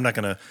stuff, and I'm not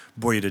going to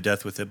bore you to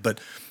death with it, but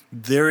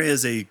there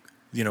is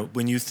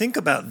when you think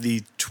about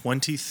the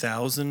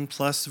 20,000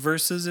 plus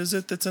verses, is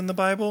it that's in the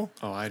Bible?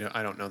 Oh, I don't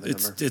know the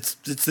number. It's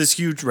this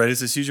huge, right?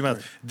 It's this huge amount.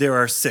 Right. There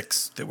are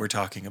 6 that we're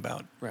talking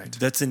about. Right.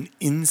 That's an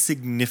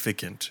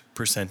insignificant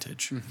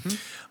percentage.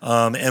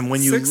 Mm-hmm. And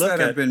when you Six look that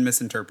at have been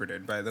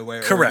misinterpreted, by the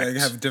way, Correct. or they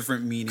have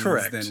different meanings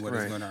Correct. than what is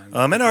Right. going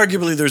on. and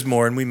arguably there's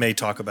more, and we may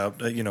talk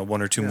about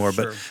one or two more,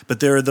 sure. but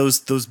there are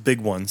those big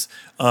ones,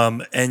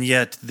 and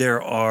yet there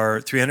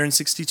are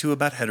 362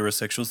 about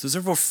heterosexuals. There's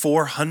over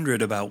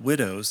 400 about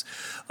widows,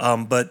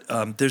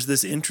 but there's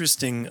this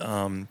interesting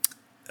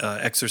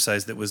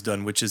exercise that was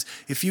done, which is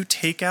if you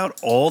take out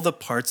all the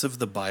parts of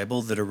the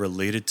Bible that are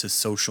related to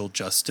social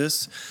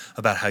justice,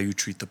 about how you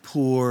treat the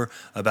poor,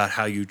 about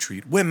how you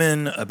treat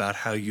women, about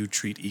how you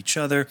treat each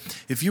other,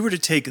 if you were to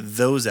take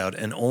those out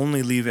and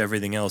only leave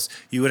everything else,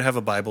 you would have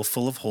a Bible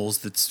full of holes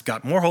that's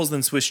got more holes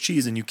than Swiss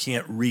cheese, and you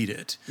can't read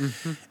it.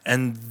 Mm-hmm.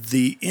 And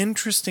the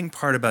interesting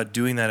part about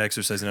doing that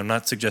exercise, and I'm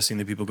not suggesting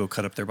that people go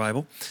cut up their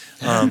Bible,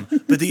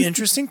 but the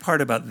interesting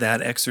part about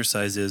that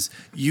exercise is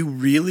you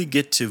really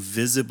get to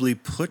visibly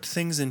put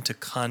things into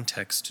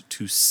context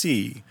to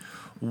see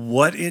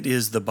what it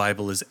is the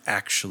Bible is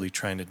actually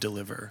trying to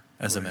deliver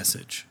as a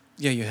message.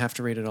 Yeah, you have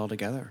to read it all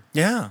together.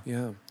 Yeah.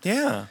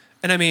 Yeah.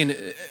 And I mean,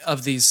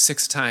 of these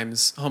 6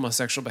 times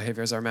homosexual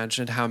behaviors are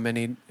mentioned, how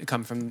many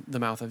come from the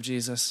mouth of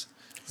Jesus?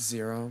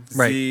 0.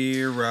 Right.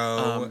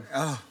 0.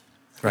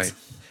 Right.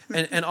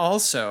 And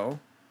also,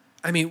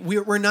 I mean,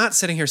 we're not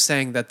sitting here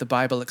saying that the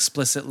Bible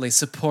explicitly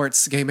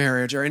supports gay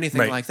marriage or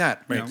anything Right. like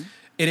that. Right. No.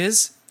 It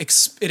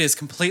is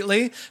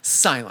completely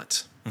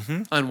silent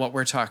on what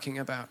we're talking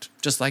about.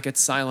 Just like it's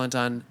silent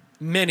on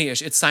many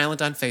issues. It's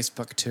silent on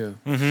Facebook too.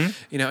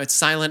 It's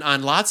silent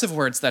on lots of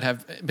words that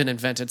have been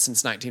invented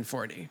since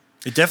 1940.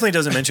 It definitely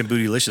doesn't mention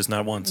bootylicious,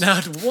 not once.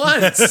 Not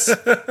once.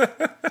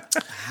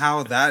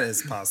 How that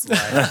is possible,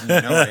 I have no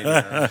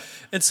idea.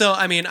 And so,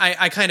 I mean,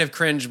 I kind of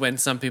cringe when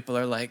some people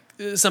are like,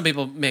 some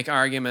people make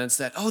arguments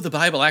that, the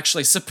Bible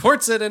actually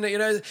supports it. And,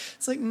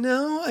 it's like,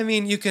 no, I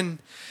mean, you can,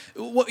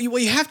 what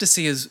you have to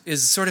see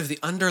is sort of the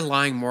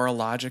underlying moral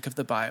logic of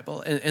the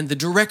Bible and the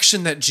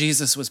direction that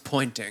Jesus was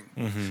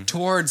pointing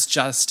towards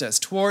justice,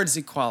 towards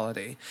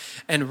equality,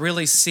 and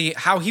really see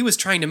how he was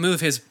trying to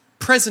move his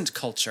present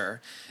culture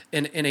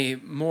in a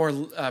more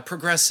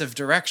progressive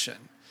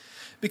direction.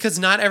 Because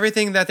not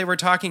everything that they were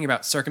talking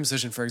about,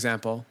 circumcision, for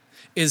example,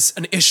 is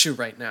an issue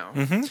right now.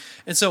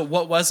 And so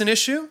what was an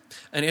issue?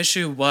 An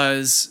issue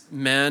was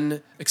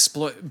men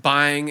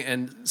buying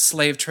and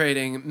slave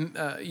trading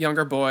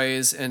younger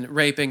boys and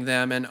raping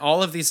them, and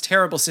all of these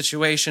terrible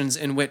situations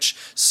in which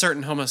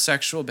certain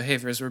homosexual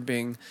behaviors were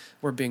being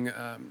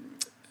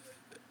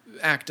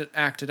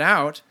acted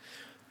out.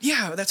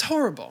 Yeah, that's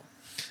horrible.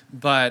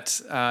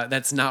 But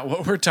that's not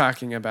what we're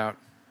talking about.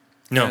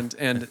 No.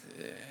 And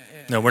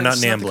No, we're not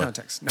that's the NAMBLA.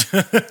 context.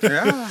 No.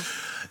 Yeah.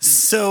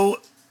 So,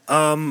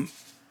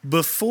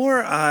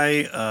 before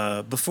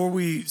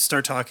we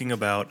start talking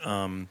about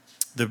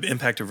the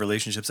impact of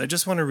relationships, I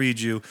just want to read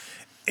you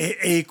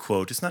a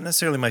quote. It's not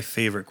necessarily my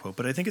favorite quote,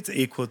 but I think it's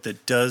a quote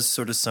that does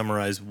sort of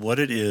summarize what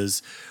it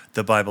is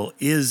the Bible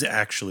is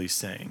actually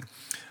saying.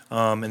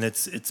 And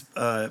it's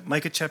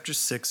Micah chapter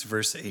 6,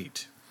 verse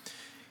 8.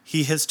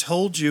 He has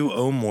told you,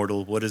 O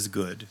mortal, what is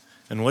good.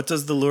 And what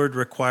does the Lord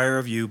require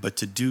of you but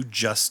to do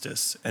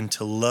justice and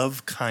to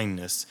love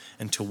kindness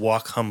and to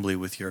walk humbly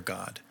with your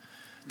God?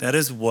 That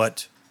is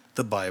what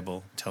the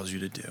Bible tells you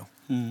to do.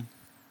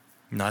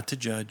 Not to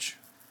judge,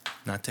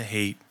 not to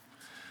hate,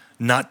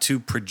 not to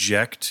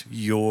project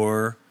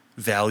your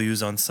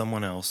values on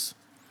someone else,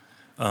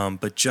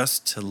 but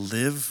just to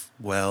live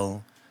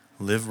well,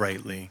 live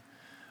rightly,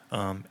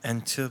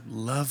 and to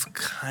love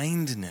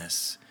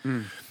kindness.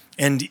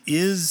 And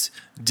is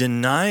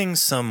denying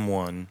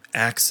someone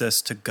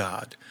access to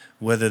God,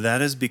 whether that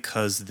is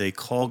because they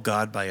call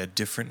God by a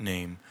different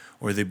name,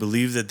 or they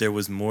believe that there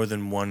was more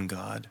than one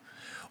God,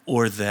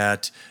 or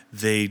that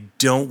they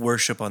don't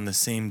worship on the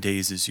same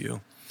days as you,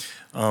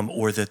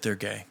 or that they're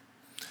gay.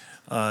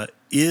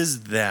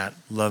 Is that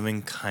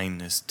loving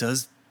kindness?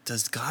 Does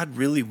God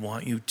really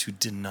want you to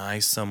deny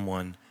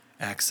someone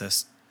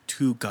access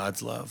to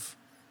God's love?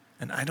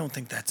 And I don't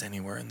think that's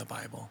anywhere in the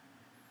Bible.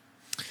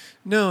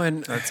 No,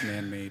 and That's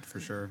man-made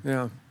for sure.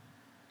 yeah.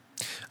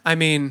 I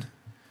mean,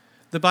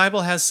 the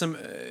Bible has some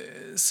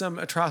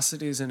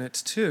atrocities in it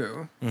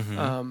too,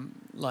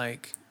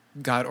 like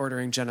God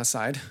ordering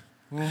genocide.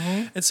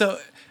 And so,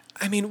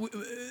 I mean,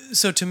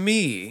 so to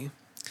me,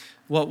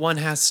 what one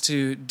has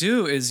to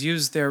do is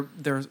use their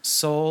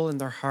soul and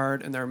their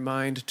heart and their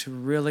mind to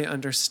really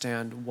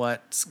understand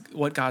what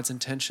God's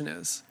intention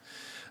is.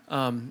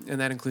 And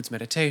that includes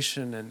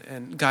meditation,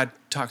 and God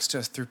talks to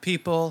us through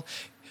people.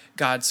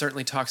 God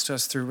certainly talks to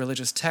us through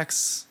religious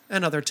texts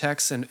and other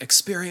texts and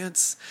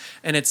experience.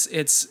 And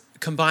it's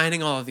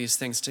combining all of these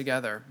things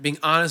together, being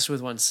honest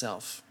with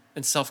oneself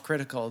and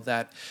self-critical,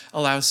 that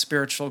allows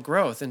spiritual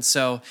growth. And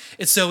so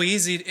it's so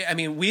easy. I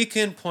mean, we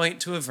can point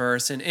to a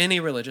verse in any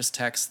religious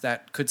text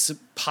that could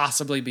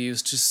possibly be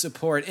used to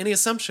support any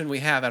assumption we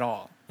have at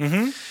all.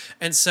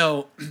 And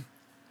so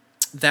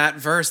that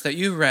verse that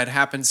you read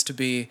happens to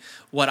be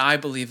what I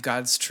believe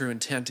God's true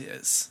intent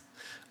is.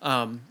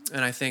 And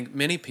I think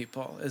many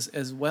people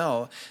as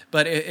well.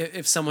 But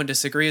if someone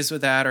disagrees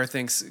with that or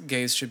thinks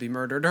gays should be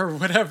murdered or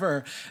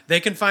whatever, they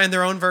can find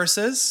their own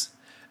verses,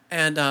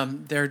 and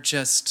they're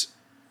just.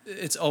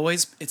 It's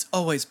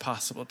always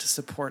possible to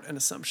support an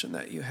assumption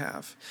that you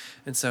have,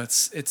 and so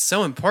it's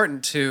so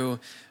important to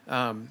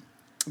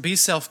be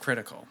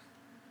self-critical.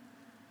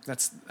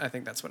 I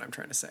think that's what I'm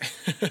trying to say.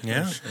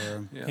 Yeah.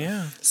 Sure.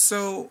 Yeah.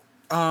 So,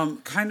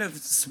 kind of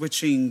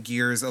switching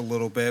gears a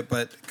little bit,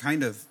 but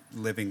kind of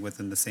living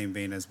within the same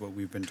vein as what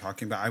we've been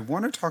talking about. I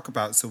want to talk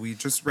about, so we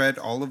just read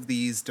all of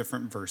these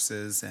different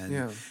verses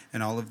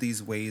and all of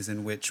these ways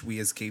in which we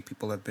as gay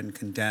people have been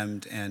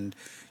condemned, and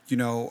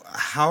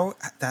how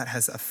that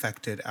has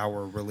affected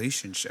our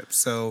relationships.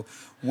 So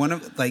one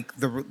of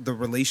the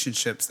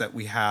relationships that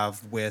we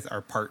have with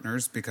our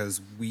partners,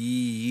 because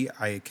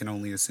I can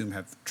only assume,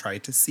 have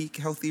tried to seek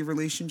healthy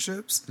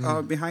relationships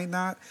behind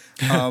that.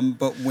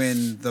 But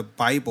when the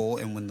Bible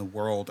and when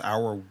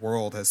our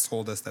world has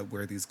told us that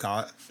we're these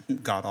god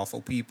awful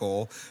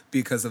people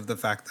because of the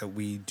fact that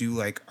we do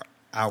like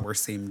our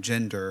same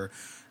gender,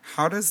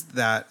 how does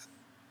that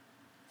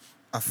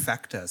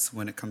affect us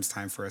when it comes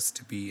time for us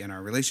to be in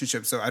our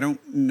relationship? So I don't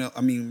know.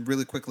 I mean,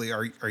 really quickly,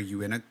 are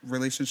you in a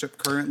relationship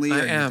currently?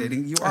 I am. You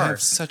dating? You are. I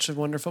have such a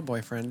wonderful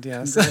boyfriend.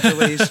 Yes.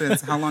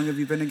 Congratulations. How long have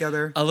you been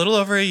together? A little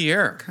over a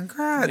year.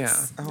 Congrats.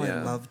 Yeah. Oh,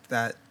 yeah. I loved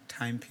that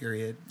time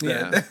period.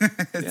 Yeah.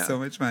 It's so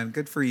much fun.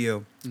 Good for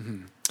you.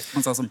 Mm-hmm.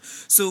 That's awesome.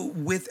 So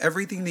with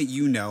everything that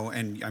you know,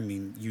 and I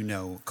mean,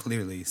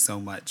 clearly so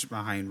much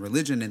behind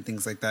religion and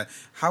things like that,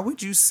 how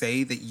would you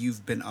say that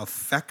you've been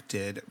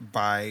affected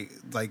by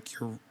like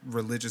your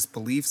religious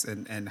beliefs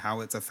and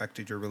how it's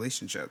affected your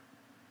relationship?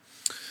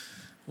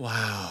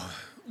 Wow.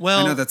 Well,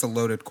 I know that's a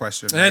loaded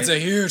question. That's right? a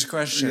huge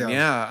question.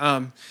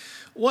 Yeah.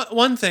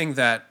 One thing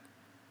that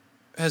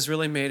has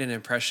really made an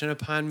impression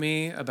upon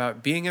me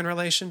about being in a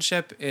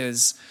relationship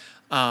is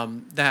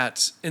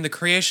that in the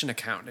creation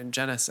account in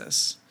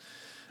Genesis,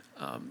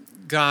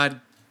 God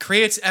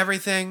creates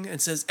everything and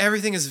says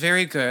everything is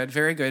very good,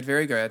 very good,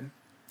 very good.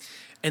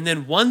 And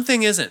then one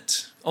thing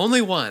isn't,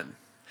 only one,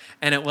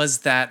 and it was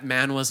that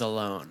man was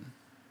alone.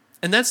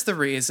 And that's the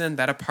reason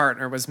that a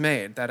partner was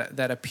made,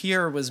 that a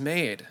peer was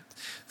made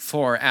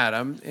for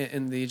Adam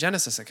in the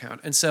Genesis account.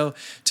 And so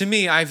to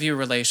me, I view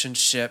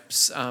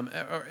relationships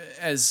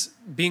as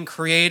being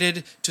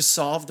created to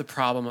solve the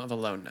problem of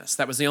aloneness.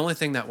 That was the only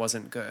thing that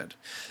wasn't good.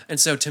 And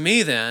so to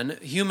me then,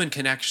 human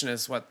connection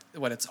is what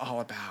it's all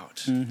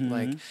about. Mm-hmm.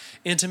 Like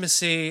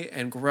intimacy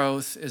and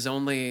growth is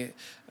only,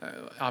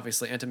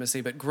 obviously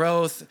intimacy, but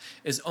growth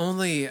is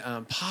only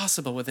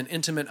possible with an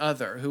intimate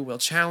other who will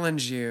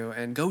challenge you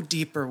and go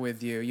deeper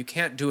with you. You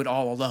can't do it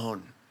all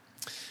alone.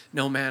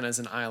 No man is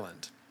an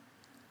island.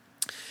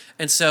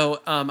 And so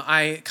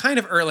I kind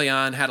of early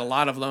on had a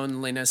lot of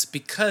loneliness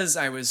because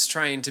I was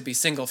trying to be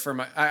single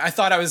I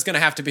thought I was going to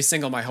have to be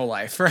single my whole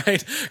life,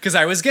 right? Because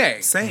I was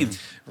gay. Same.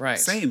 Right.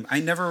 Same. I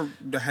never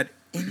had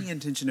any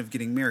intention of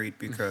getting married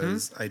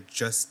because I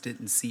just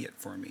didn't see it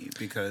for me.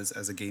 Because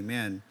as a gay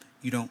man,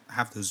 you don't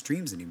have those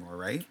dreams anymore,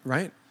 right?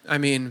 Right. I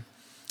mean,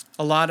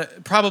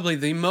 probably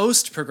the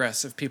most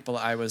progressive people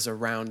I was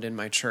around in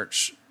my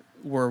church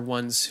were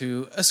ones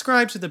who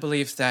ascribed to the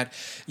belief that,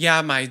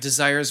 yeah, my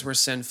desires were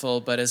sinful,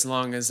 but as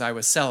long as I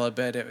was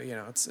celibate,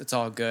 it's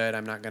all good.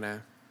 I'm not going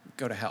to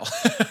go to hell.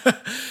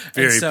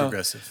 Very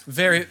progressive.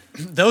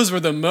 Those were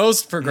the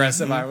most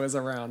progressive I was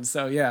around.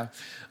 So, yeah.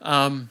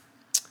 And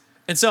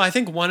so I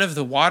think one of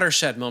the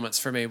watershed moments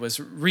for me was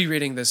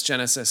rereading this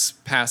Genesis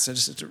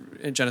passage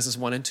in Genesis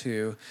 1 and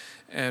 2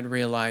 and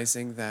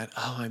realizing that,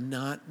 I'm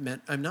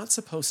not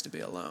supposed to be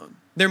alone.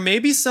 There may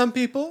be some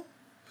people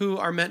who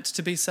are meant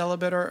to be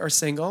celibate or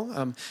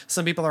single.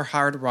 Some people are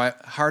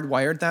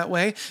hardwired that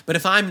way. But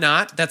if I'm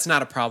not, that's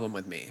not a problem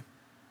with me.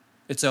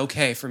 It's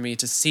okay for me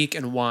to seek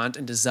and want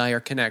and desire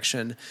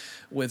connection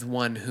with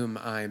one whom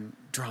I'm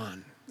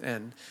drawn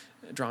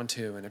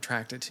to and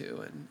attracted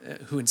to and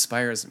who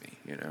inspires me,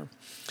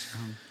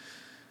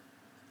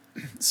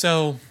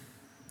 So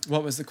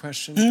what was the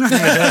question? The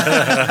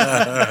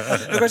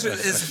question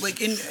is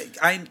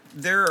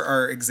there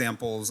are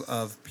examples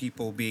of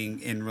people being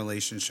in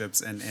relationships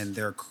and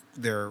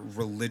their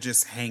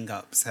religious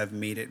hang-ups have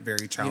made it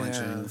very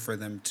challenging for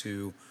them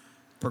to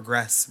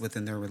progress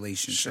within their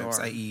relationships,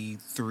 i.e.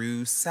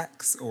 through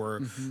sex or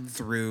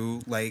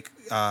through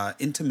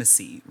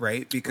intimacy,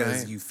 right?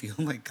 Because you feel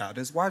like God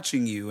is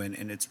watching you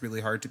and it's really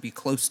hard to be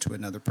close to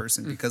another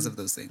person because of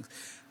those things.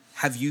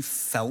 Have you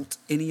felt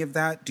any of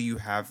that? Do you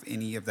have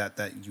any of that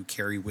you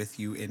carry with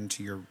you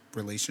into your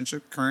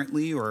relationship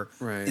currently or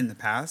in the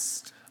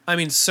past? I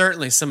mean,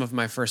 certainly some of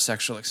my first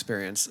sexual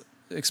experiences,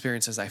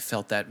 I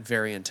felt that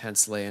very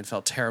intensely and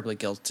felt terribly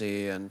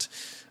guilty.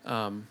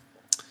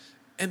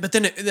 But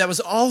then that was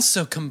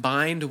also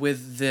combined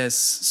with this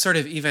sort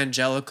of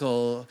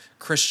evangelical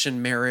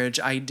Christian marriage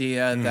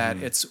idea that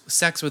it's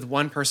sex with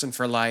one person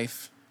for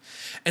life.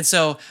 And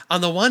so,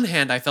 on the one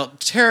hand, I felt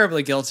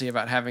terribly guilty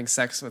about having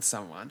sex with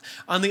someone.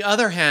 On the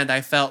other hand,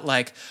 I felt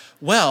like,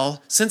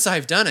 well, since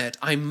I've done it,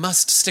 I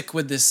must stick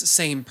with this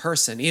same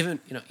person. Even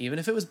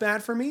if it was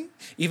bad for me,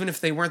 even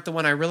if they weren't the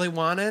one I really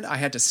wanted, I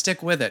had to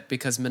stick with it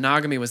because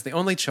monogamy was the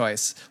only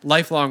choice,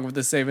 lifelong with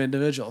the same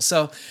individual.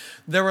 So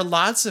there were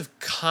lots of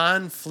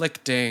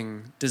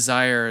conflicting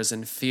desires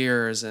and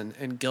fears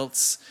and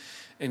guilts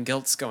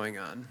going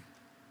on.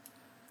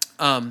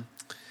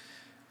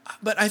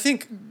 But I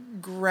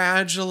think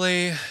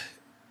gradually,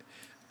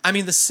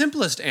 the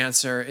simplest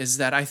answer is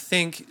that I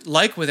think,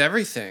 like with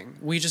everything,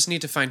 we just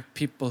need to find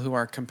people who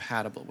are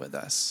compatible with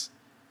us,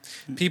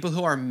 people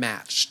who are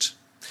matched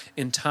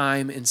in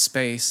time, in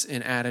space,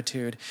 in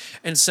attitude.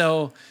 And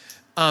so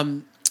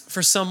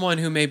for someone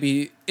who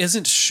maybe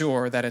isn't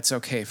sure that it's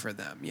okay for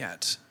them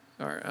yet,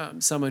 or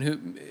someone who,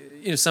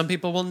 some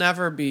people will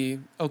never be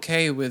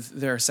okay with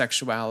their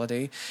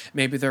sexuality.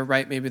 Maybe they're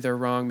right, maybe they're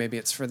wrong, maybe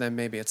it's for them,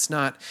 maybe it's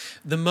not.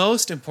 The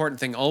most important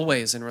thing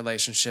always in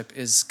relationship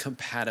is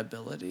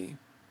compatibility.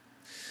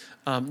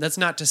 That's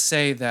not to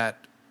say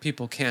that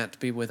people can't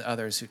be with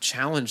others who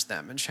challenge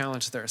them and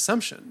challenge their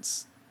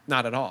assumptions.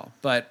 Not at all.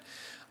 But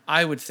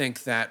I would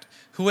think that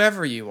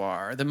whoever you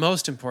are, the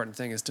most important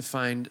thing is to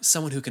find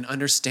someone who can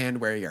understand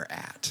where you're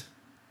at.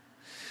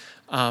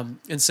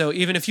 And so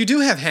even if you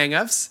do have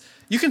hang-ups,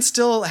 you can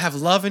still have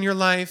love in your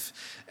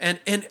life. And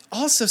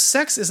also,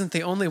 sex isn't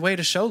the only way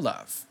to show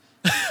love.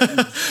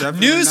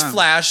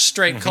 Newsflash,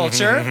 straight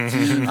culture.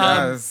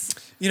 Yes.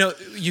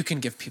 You can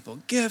give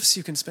people gifts.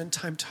 You can spend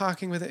time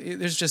talking with it.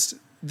 There's just,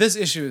 this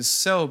issue is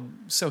so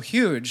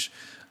huge.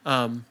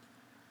 But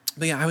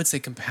yeah, I would say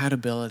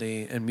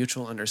compatibility and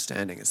mutual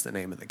understanding is the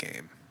name of the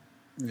game.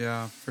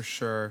 Yeah, for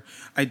sure.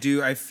 I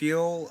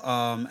feel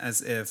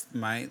as if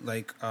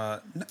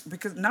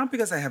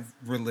because I have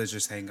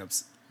religious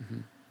hangups,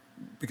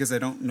 because I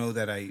don't know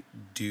that I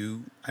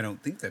do. I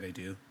don't think that I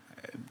do.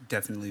 I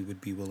definitely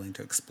would be willing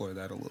to explore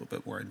that a little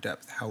bit more in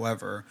depth.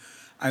 However,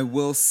 I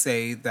will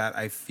say that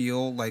I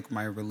feel like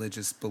my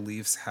religious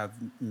beliefs have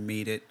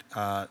made it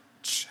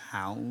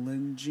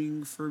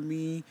challenging for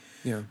me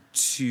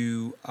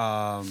to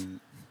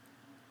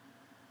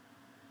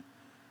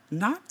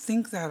not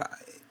think that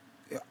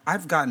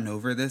I've gotten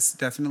over this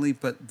definitely,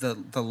 but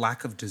the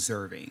lack of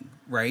deserving,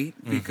 right?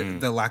 Because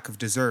the lack of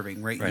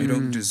deserving, right? You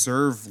don't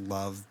deserve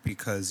love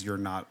because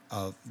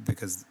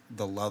because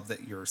the love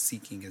that you're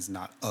seeking is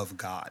not of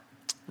God.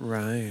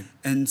 Right.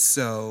 And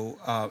so,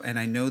 and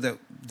I know that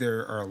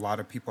there are a lot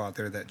of people out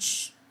there that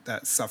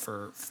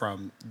suffer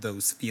from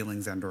those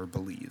feelings and or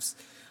beliefs.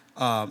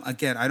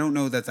 Again, I don't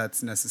know that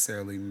that's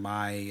necessarily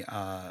my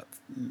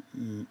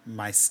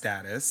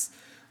status,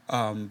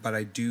 but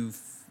I do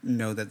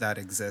know that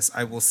exists.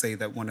 I will say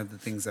that one of the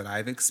things that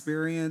I've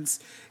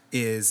experienced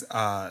is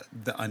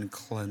the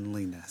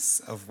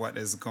uncleanliness of what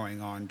is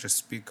going on,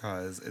 just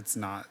because it's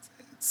not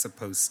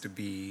supposed to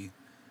be.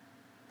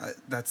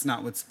 That's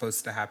not what's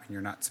supposed to happen.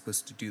 You're not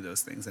supposed to do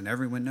those things. And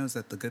everyone knows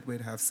that the good way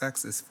to have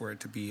sex is for it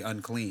to be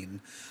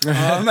unclean.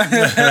 And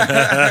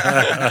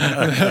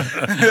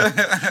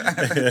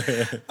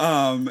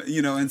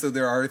so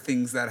there are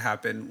things that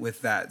happen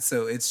with that.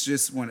 So it's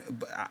just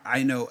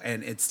I know,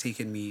 and it's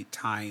taken me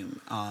time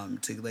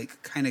to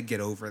kind of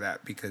get over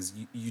that, because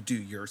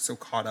you're so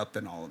caught up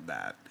in all of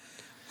that.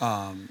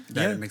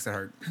 It makes it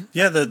hard.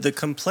 Yeah, the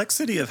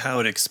complexity of how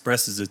it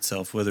expresses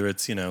itself, whether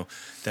it's,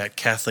 that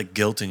Catholic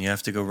guilt and you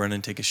have to go run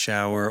and take a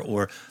shower,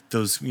 or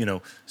those,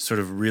 sort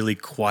of really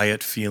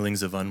quiet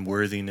feelings of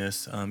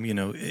unworthiness,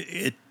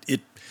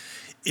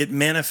 it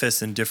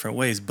manifests in different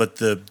ways, but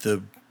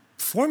the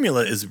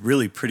formula is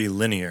really pretty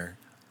linear.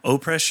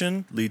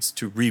 Oppression leads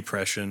to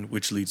repression,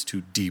 which leads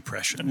to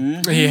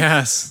depression.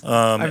 Yes.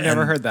 I've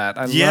never heard that.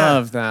 I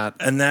love that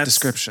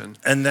description.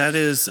 And that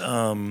is...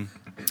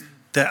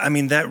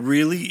 that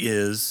really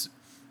is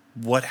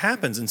what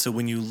happens. And so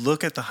when you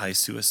look at the high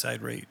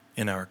suicide rate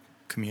in our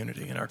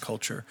community, in our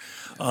culture,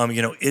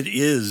 it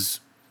is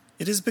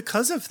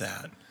because of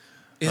that.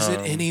 Is it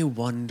any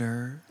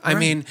wonder?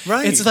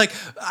 Right. It's like,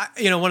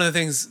 one of the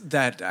things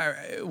that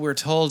we're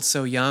told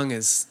so young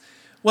is,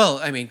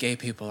 gay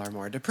people are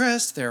more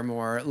depressed. They're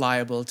more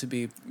liable to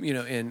be,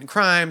 in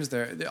crimes.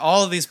 They're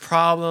all of these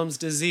problems,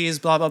 disease,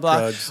 blah, blah,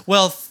 blah. Drugs.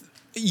 Well,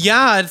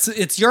 yeah,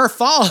 it's your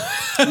fault.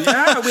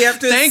 Yeah, we have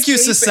to. Thank you,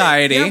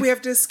 society. Yeah, we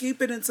have to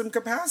escape it in some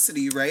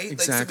capacity, right?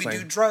 Exactly. So we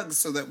do drugs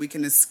so that we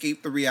can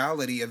escape the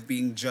reality of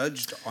being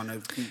judged on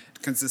a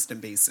consistent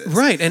basis.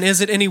 Right, and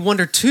is it any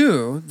wonder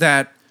too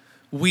that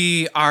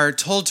we are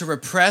told to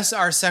repress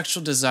our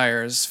sexual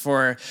desires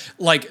for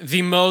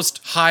the most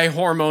high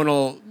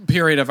hormonal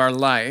period of our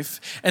life,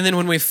 and then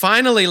when we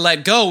finally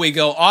let go, we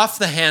go off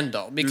the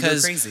handle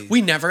because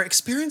we never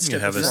experienced it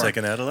before. You have a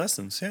second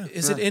adolescence, yeah.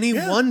 Is it any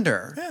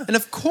wonder? Yeah. And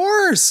of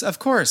course.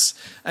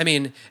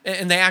 And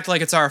they act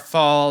like it's our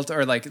fault,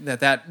 or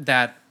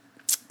that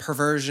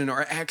perversion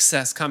or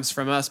excess comes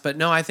from us. But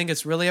no, I think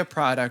it's really a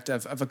product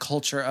of a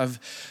culture of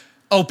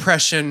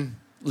oppression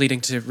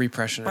leading to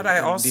repression But and, I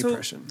and also,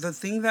 depression. the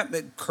thing that,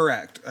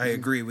 correct, I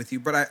agree with you,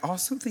 but I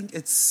also think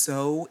it's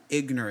so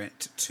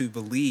ignorant to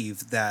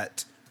believe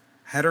that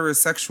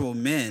heterosexual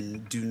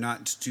men do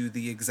not do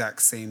the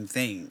exact same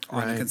thing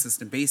on a Right.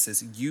 consistent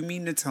basis. You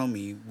mean to tell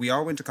me, we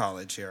all went to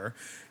college here,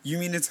 you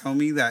mean to tell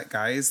me that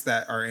guys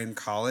that are in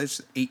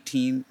college,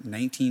 18,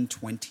 19,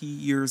 20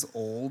 years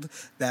old,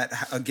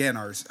 that again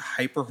are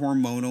hyper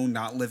hormonal,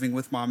 not living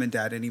with mom and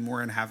dad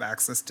anymore and have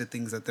access to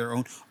things at their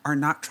own, are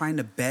not trying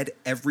to bed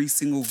every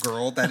single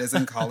girl that is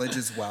in college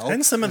as well?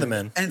 And some of the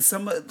men. And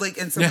some of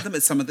them,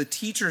 some of the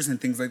teachers and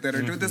things like that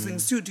are doing those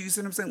things too. Do you see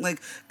what I'm saying? Like,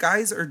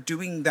 guys are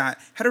doing that.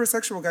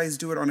 Heterosexual guys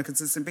do it on a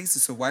consistent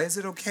basis. So why is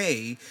it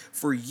okay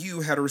for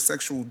you,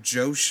 heterosexual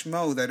Joe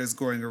Schmo that is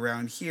going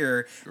around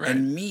here,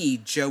 and me,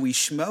 Joey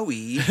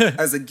Schmoey,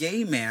 as a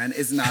gay man,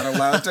 is not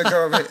allowed to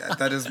go?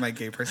 That is my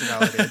gay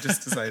personality. I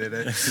just decided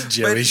it.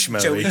 Joey But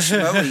Schmoey. Joey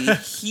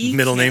Schmoey. He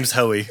Middle can't- name's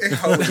Hoey.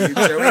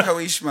 Joey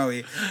Hoey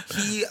Schmoey.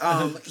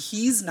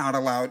 He's not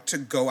allowed to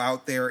go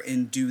out there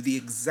and do the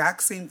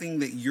exact same thing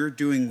that you're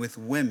doing with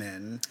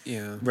women.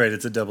 Yeah. Right,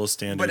 it's a double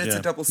standard. But it's yeah.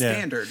 a double Yeah.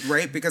 standard,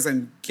 right? Because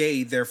I'm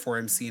gay, therefore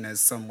I'm seen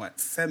as somewhat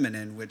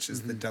feminine, which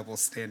is the double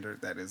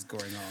standard that is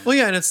going on. Well,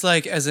 yeah, and it's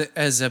like as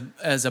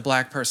a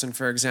black person,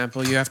 for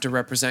example, you have to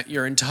represent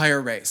your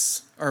entire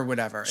race or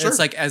whatever. Sure. It's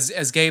like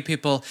as gay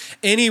people,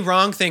 any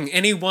wrong thing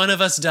any one of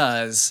us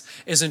does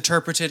is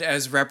interpreted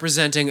as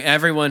representing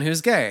everyone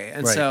who's gay.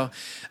 And Right. so,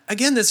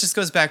 again, this just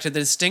goes back to the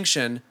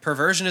distinction: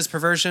 perversion is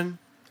perversion,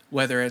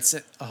 whether it's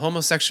a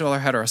homosexual or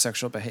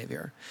heterosexual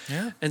behavior.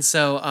 Yeah. And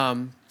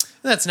so,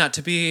 that's not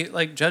to be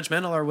like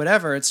judgmental or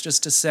whatever. It's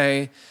just to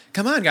say,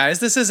 come on, guys,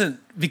 this isn't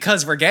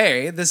because we're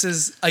gay. This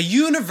is a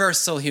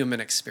universal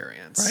human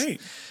experience. Right.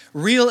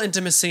 Real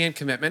intimacy and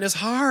commitment is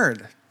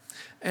hard,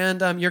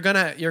 and you're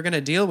gonna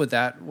deal with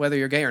that whether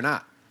you're gay or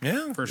not.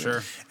 Yeah, For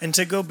sure. And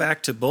to go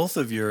back to both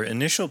of your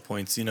initial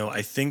points,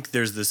 I think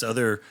there's this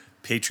other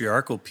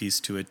patriarchal piece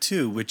to it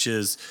too, which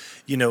is,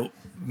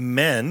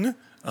 men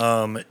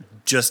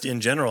just in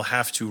general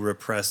have to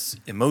repress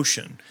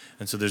emotion.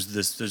 And so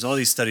there's all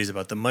these studies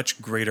about the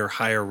much greater,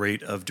 higher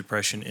rate of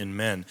depression in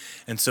men.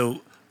 And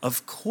so,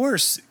 of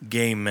course,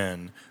 gay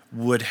men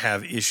would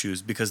have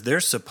issues because they're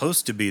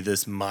supposed to be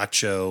this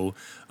macho,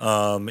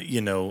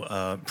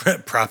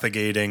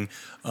 propagating,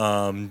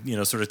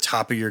 sort of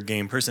top of your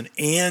game person,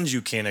 and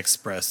you can't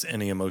express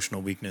any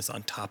emotional weakness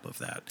on top of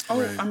that.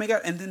 Oh my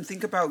God. And then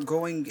think about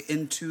going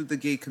into the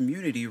gay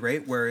community,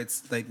 right? Where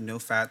it's like no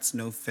fats,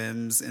 no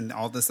femmes, and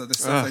all this other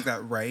stuff like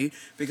that, right?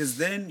 Because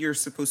then you're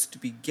supposed to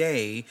be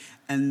gay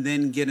and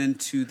then get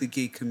into the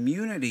gay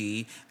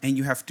community and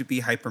you have to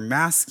be hyper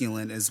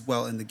masculine as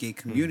well in the gay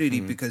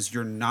community because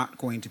you're not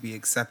going to be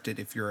accepted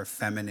if you're a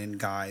feminine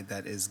guy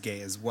that is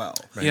gay as well.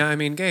 Right. Yeah, I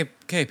mean, gay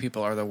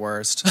people are the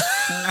worst.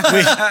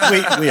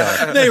 We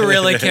are. They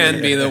really can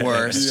be the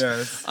worst.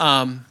 Yes.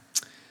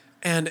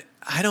 And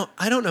I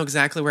don't know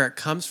exactly where it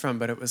comes from,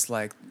 but it was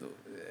like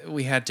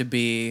we had to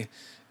be,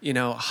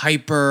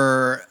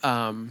 hyper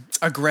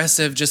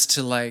aggressive just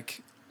to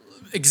like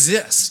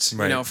exist,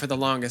 Right. for the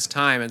longest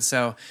time. And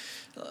so,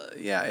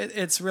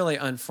 it's really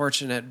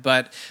unfortunate.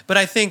 But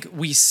I think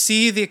we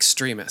see the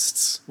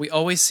extremists. We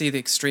always see the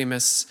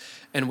extremists,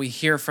 and we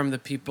hear from the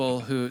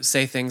people who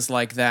say things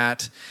like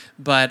that.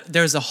 But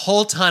there's a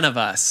whole ton of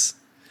us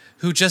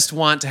who just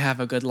want to have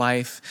a good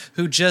life,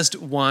 who just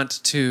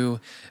want to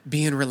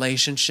be in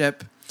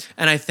relationship.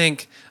 And I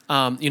think,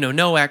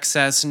 no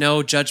excess,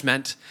 no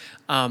judgment.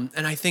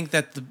 And I think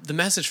that the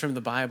message from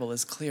the Bible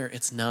is clear.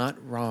 It's not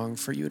wrong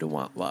for you to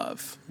want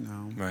love.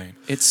 No. Right.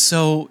 It's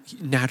so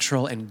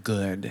natural and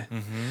good.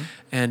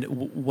 And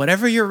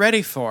whatever you're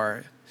ready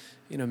for,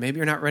 maybe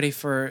you're not ready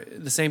for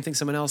the same thing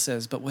someone else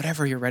is, but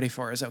whatever you're ready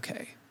for is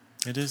okay.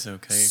 It is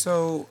okay.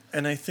 So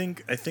And I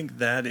think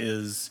that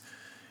is,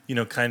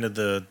 kind of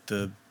the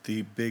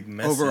big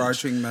message.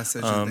 overarching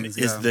message and things,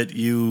 is that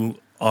you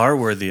are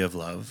worthy of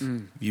love.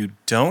 You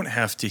don't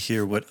have to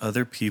hear what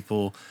other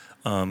people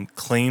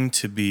claim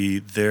to be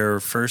their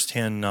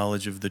firsthand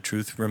knowledge of the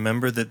truth.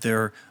 Remember that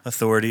their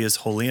authority is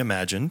wholly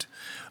imagined,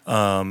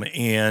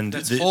 and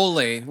That's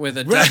holy with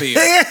a W.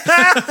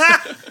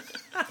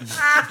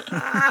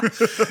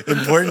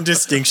 important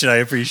distinction. I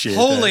appreciate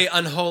Holy,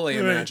 unholy,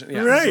 imagine.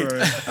 Yeah.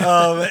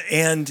 Right.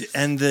 And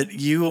that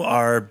you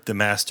are the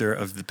master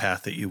of the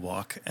path that you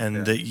walk,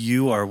 and that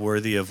you are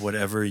worthy of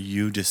whatever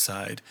you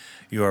decide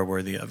you are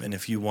worthy of. And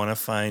if you want to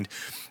find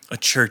a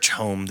church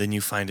home, then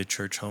you find a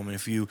church home. And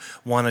if you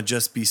want to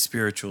just be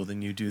spiritual,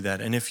 then you do that.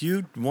 And if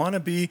you want to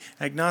be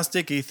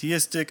agnostic,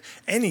 atheistic,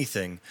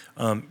 anything,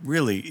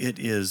 really, it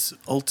is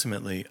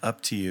ultimately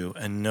up to you,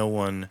 and no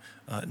one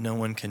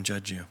can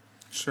judge you.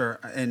 Sure.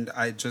 And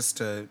I just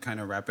to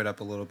kind of wrap it up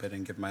a little bit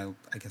and give my,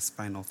 I guess,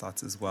 final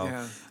thoughts as well.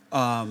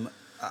 Yeah.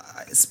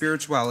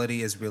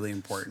 Spirituality is really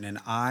important, and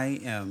I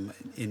am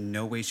in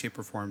no way, shape,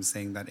 or form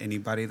saying that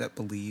anybody that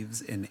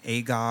believes in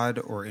a God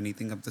or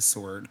anything of the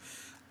sort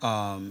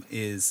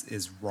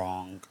is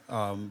wrong.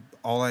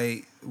 All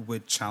I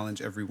would challenge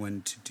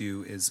everyone to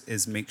do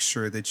is make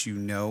sure that you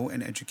know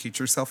and educate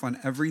yourself on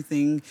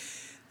everything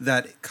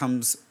that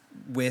comes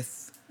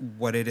with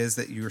what it is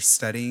that you're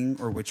studying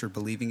or what you're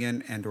believing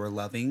in and or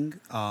loving,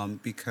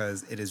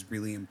 because it is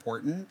really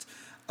important.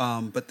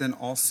 But then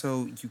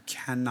also, you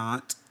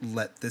cannot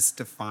let this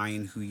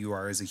define who you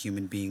are as a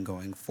human being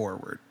going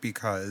forward,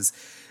 because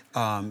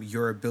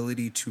your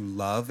ability to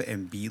love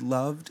and be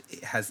loved,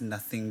 it has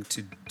nothing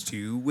to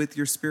do with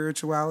your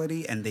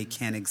spirituality, and they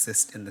can't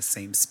exist in the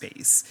same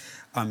space.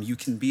 You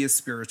can be a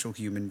spiritual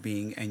human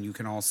being, and you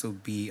can also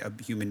be a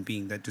human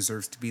being that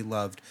deserves to be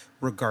loved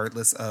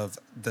regardless of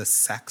the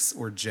sex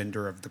or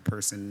gender of the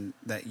person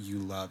that you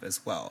love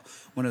as well.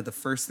 One of the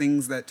first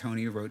things that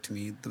Tony wrote to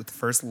me, the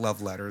first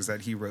love letters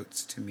that he wrote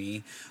to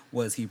me,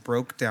 was he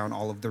broke down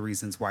all of the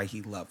reasons why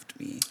he loved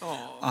me.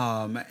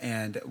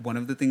 And one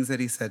of the things that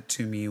he said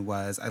to me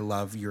was, I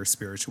love your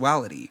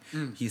spirituality.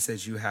 He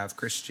says, you have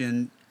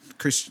Christian,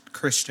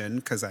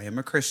 because I am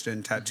a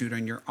Christian, tattooed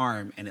on your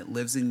arm, and it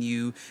lives in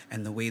you,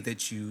 and the way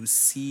that you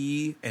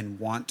see and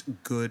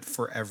want good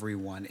for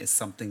everyone is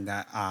something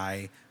that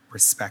I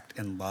respect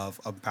and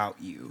love about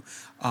you.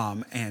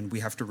 And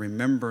we have to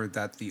remember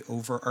that the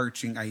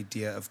overarching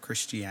idea of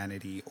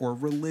Christianity or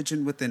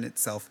religion within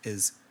itself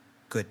is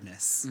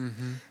goodness.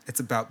 It's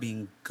about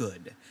being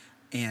good.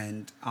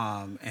 And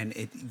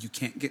you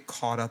can't get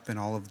caught up in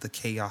all of the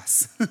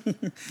chaos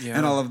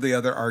and all of the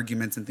other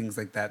arguments and things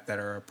like that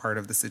are a part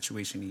of the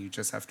situation. You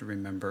just have to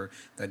remember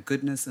that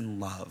goodness and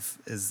love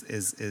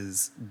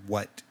is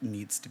what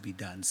needs to be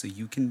done. So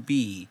you can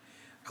be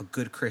a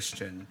good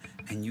Christian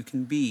and you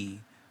can be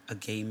a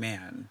gay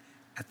man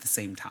at the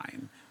same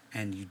time,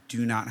 and you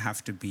do not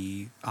have to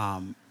be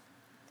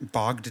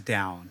bogged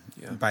down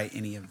by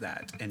any of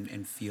that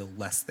and feel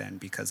less than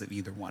because of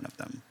either one of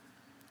them.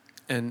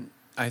 And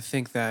I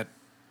think that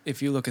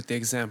if you look at the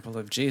example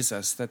of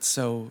Jesus, that's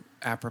so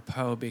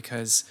apropos,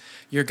 because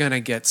you're going to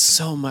get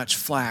so much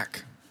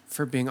flack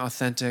for being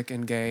authentic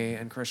and gay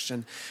and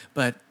Christian,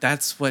 but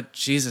that's what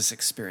Jesus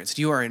experienced.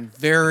 You are in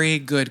very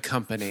good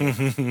company,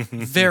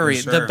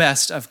 the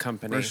best of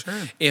company. For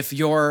sure. If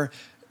your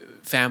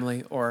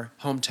family or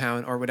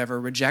hometown or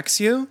whatever rejects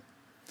you,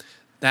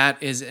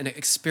 that is an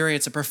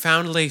experience, a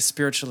profoundly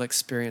spiritual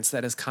experience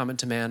that is common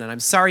to man. And I'm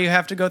sorry you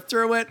have to go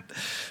through it,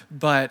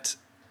 but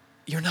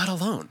you're not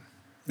alone.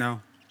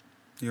 No,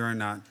 you are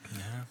not.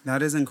 Yeah.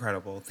 That is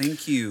incredible.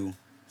 Thank you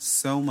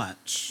so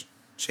much,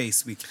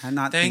 Chase. We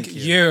cannot thank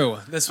you.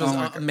 This was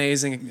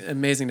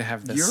amazing to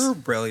have this. You're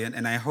brilliant,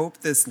 and I hope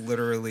this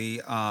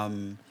literally, I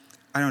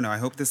don't know, I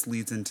hope this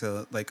leads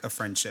into like a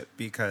friendship,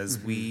 because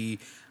we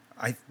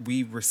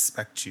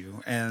respect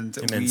you, and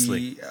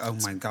immensely. Oh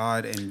my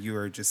God, and you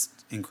are just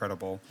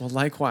incredible. Well,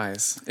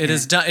 likewise. It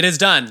is done. It is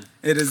done.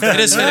 It is done. It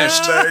is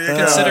finished.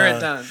 Consider it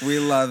done. We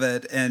love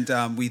it.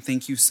 And we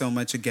thank you so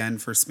much again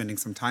for spending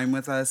some time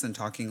with us and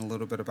talking a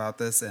little bit about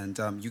this. And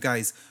you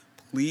guys,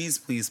 please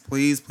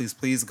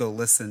go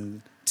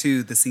listen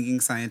to the Singing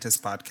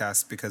Scientist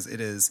podcast, because it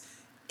is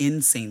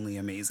insanely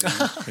amazing.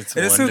 It's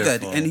it is so good,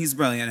 wonderful. and he's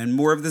brilliant, and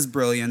more of this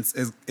brilliance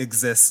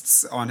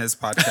exists on his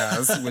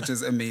podcast, which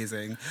is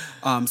amazing.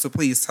 So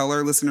please tell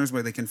our listeners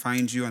where they can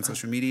find you on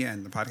social media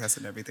and the podcast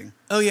and everything.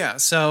 Oh yeah,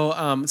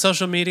 so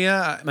social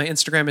media, my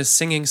Instagram is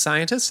Singing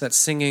Scientist. That's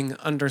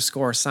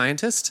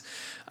singing_scientist.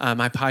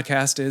 My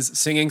podcast is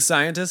Singing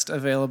Scientist,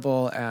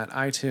 available at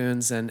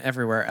iTunes and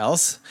everywhere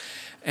else.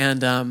 And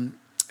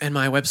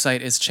my website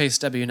is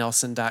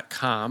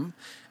chasewnelson.com.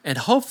 And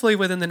hopefully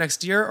within the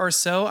next year or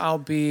so, I'll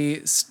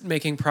be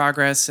making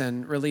progress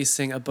and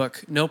releasing a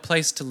book, No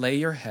Place to Lay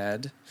Your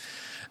Head,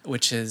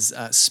 which is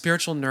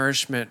spiritual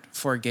nourishment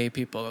for gay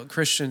people,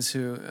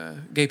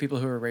 gay people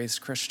who are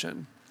raised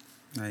Christian.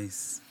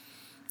 Nice.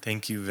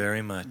 Thank you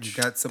very much. You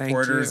got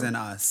supporters in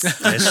us.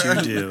 Yes,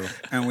 you do.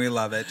 And we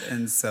love it.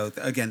 And so,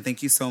 again,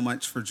 thank you so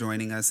much for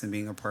joining us and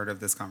being a part of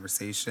this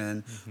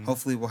conversation.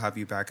 Hopefully, we'll have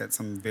you back at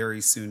some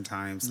very soon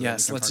time. So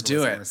yes, that we can let's talk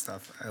do about it. some more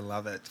stuff. I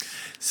love it.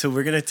 So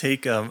we're going to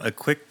take a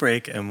quick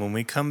break, and when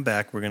we come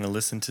back, we're going to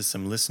listen to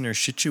some listener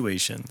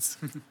situations.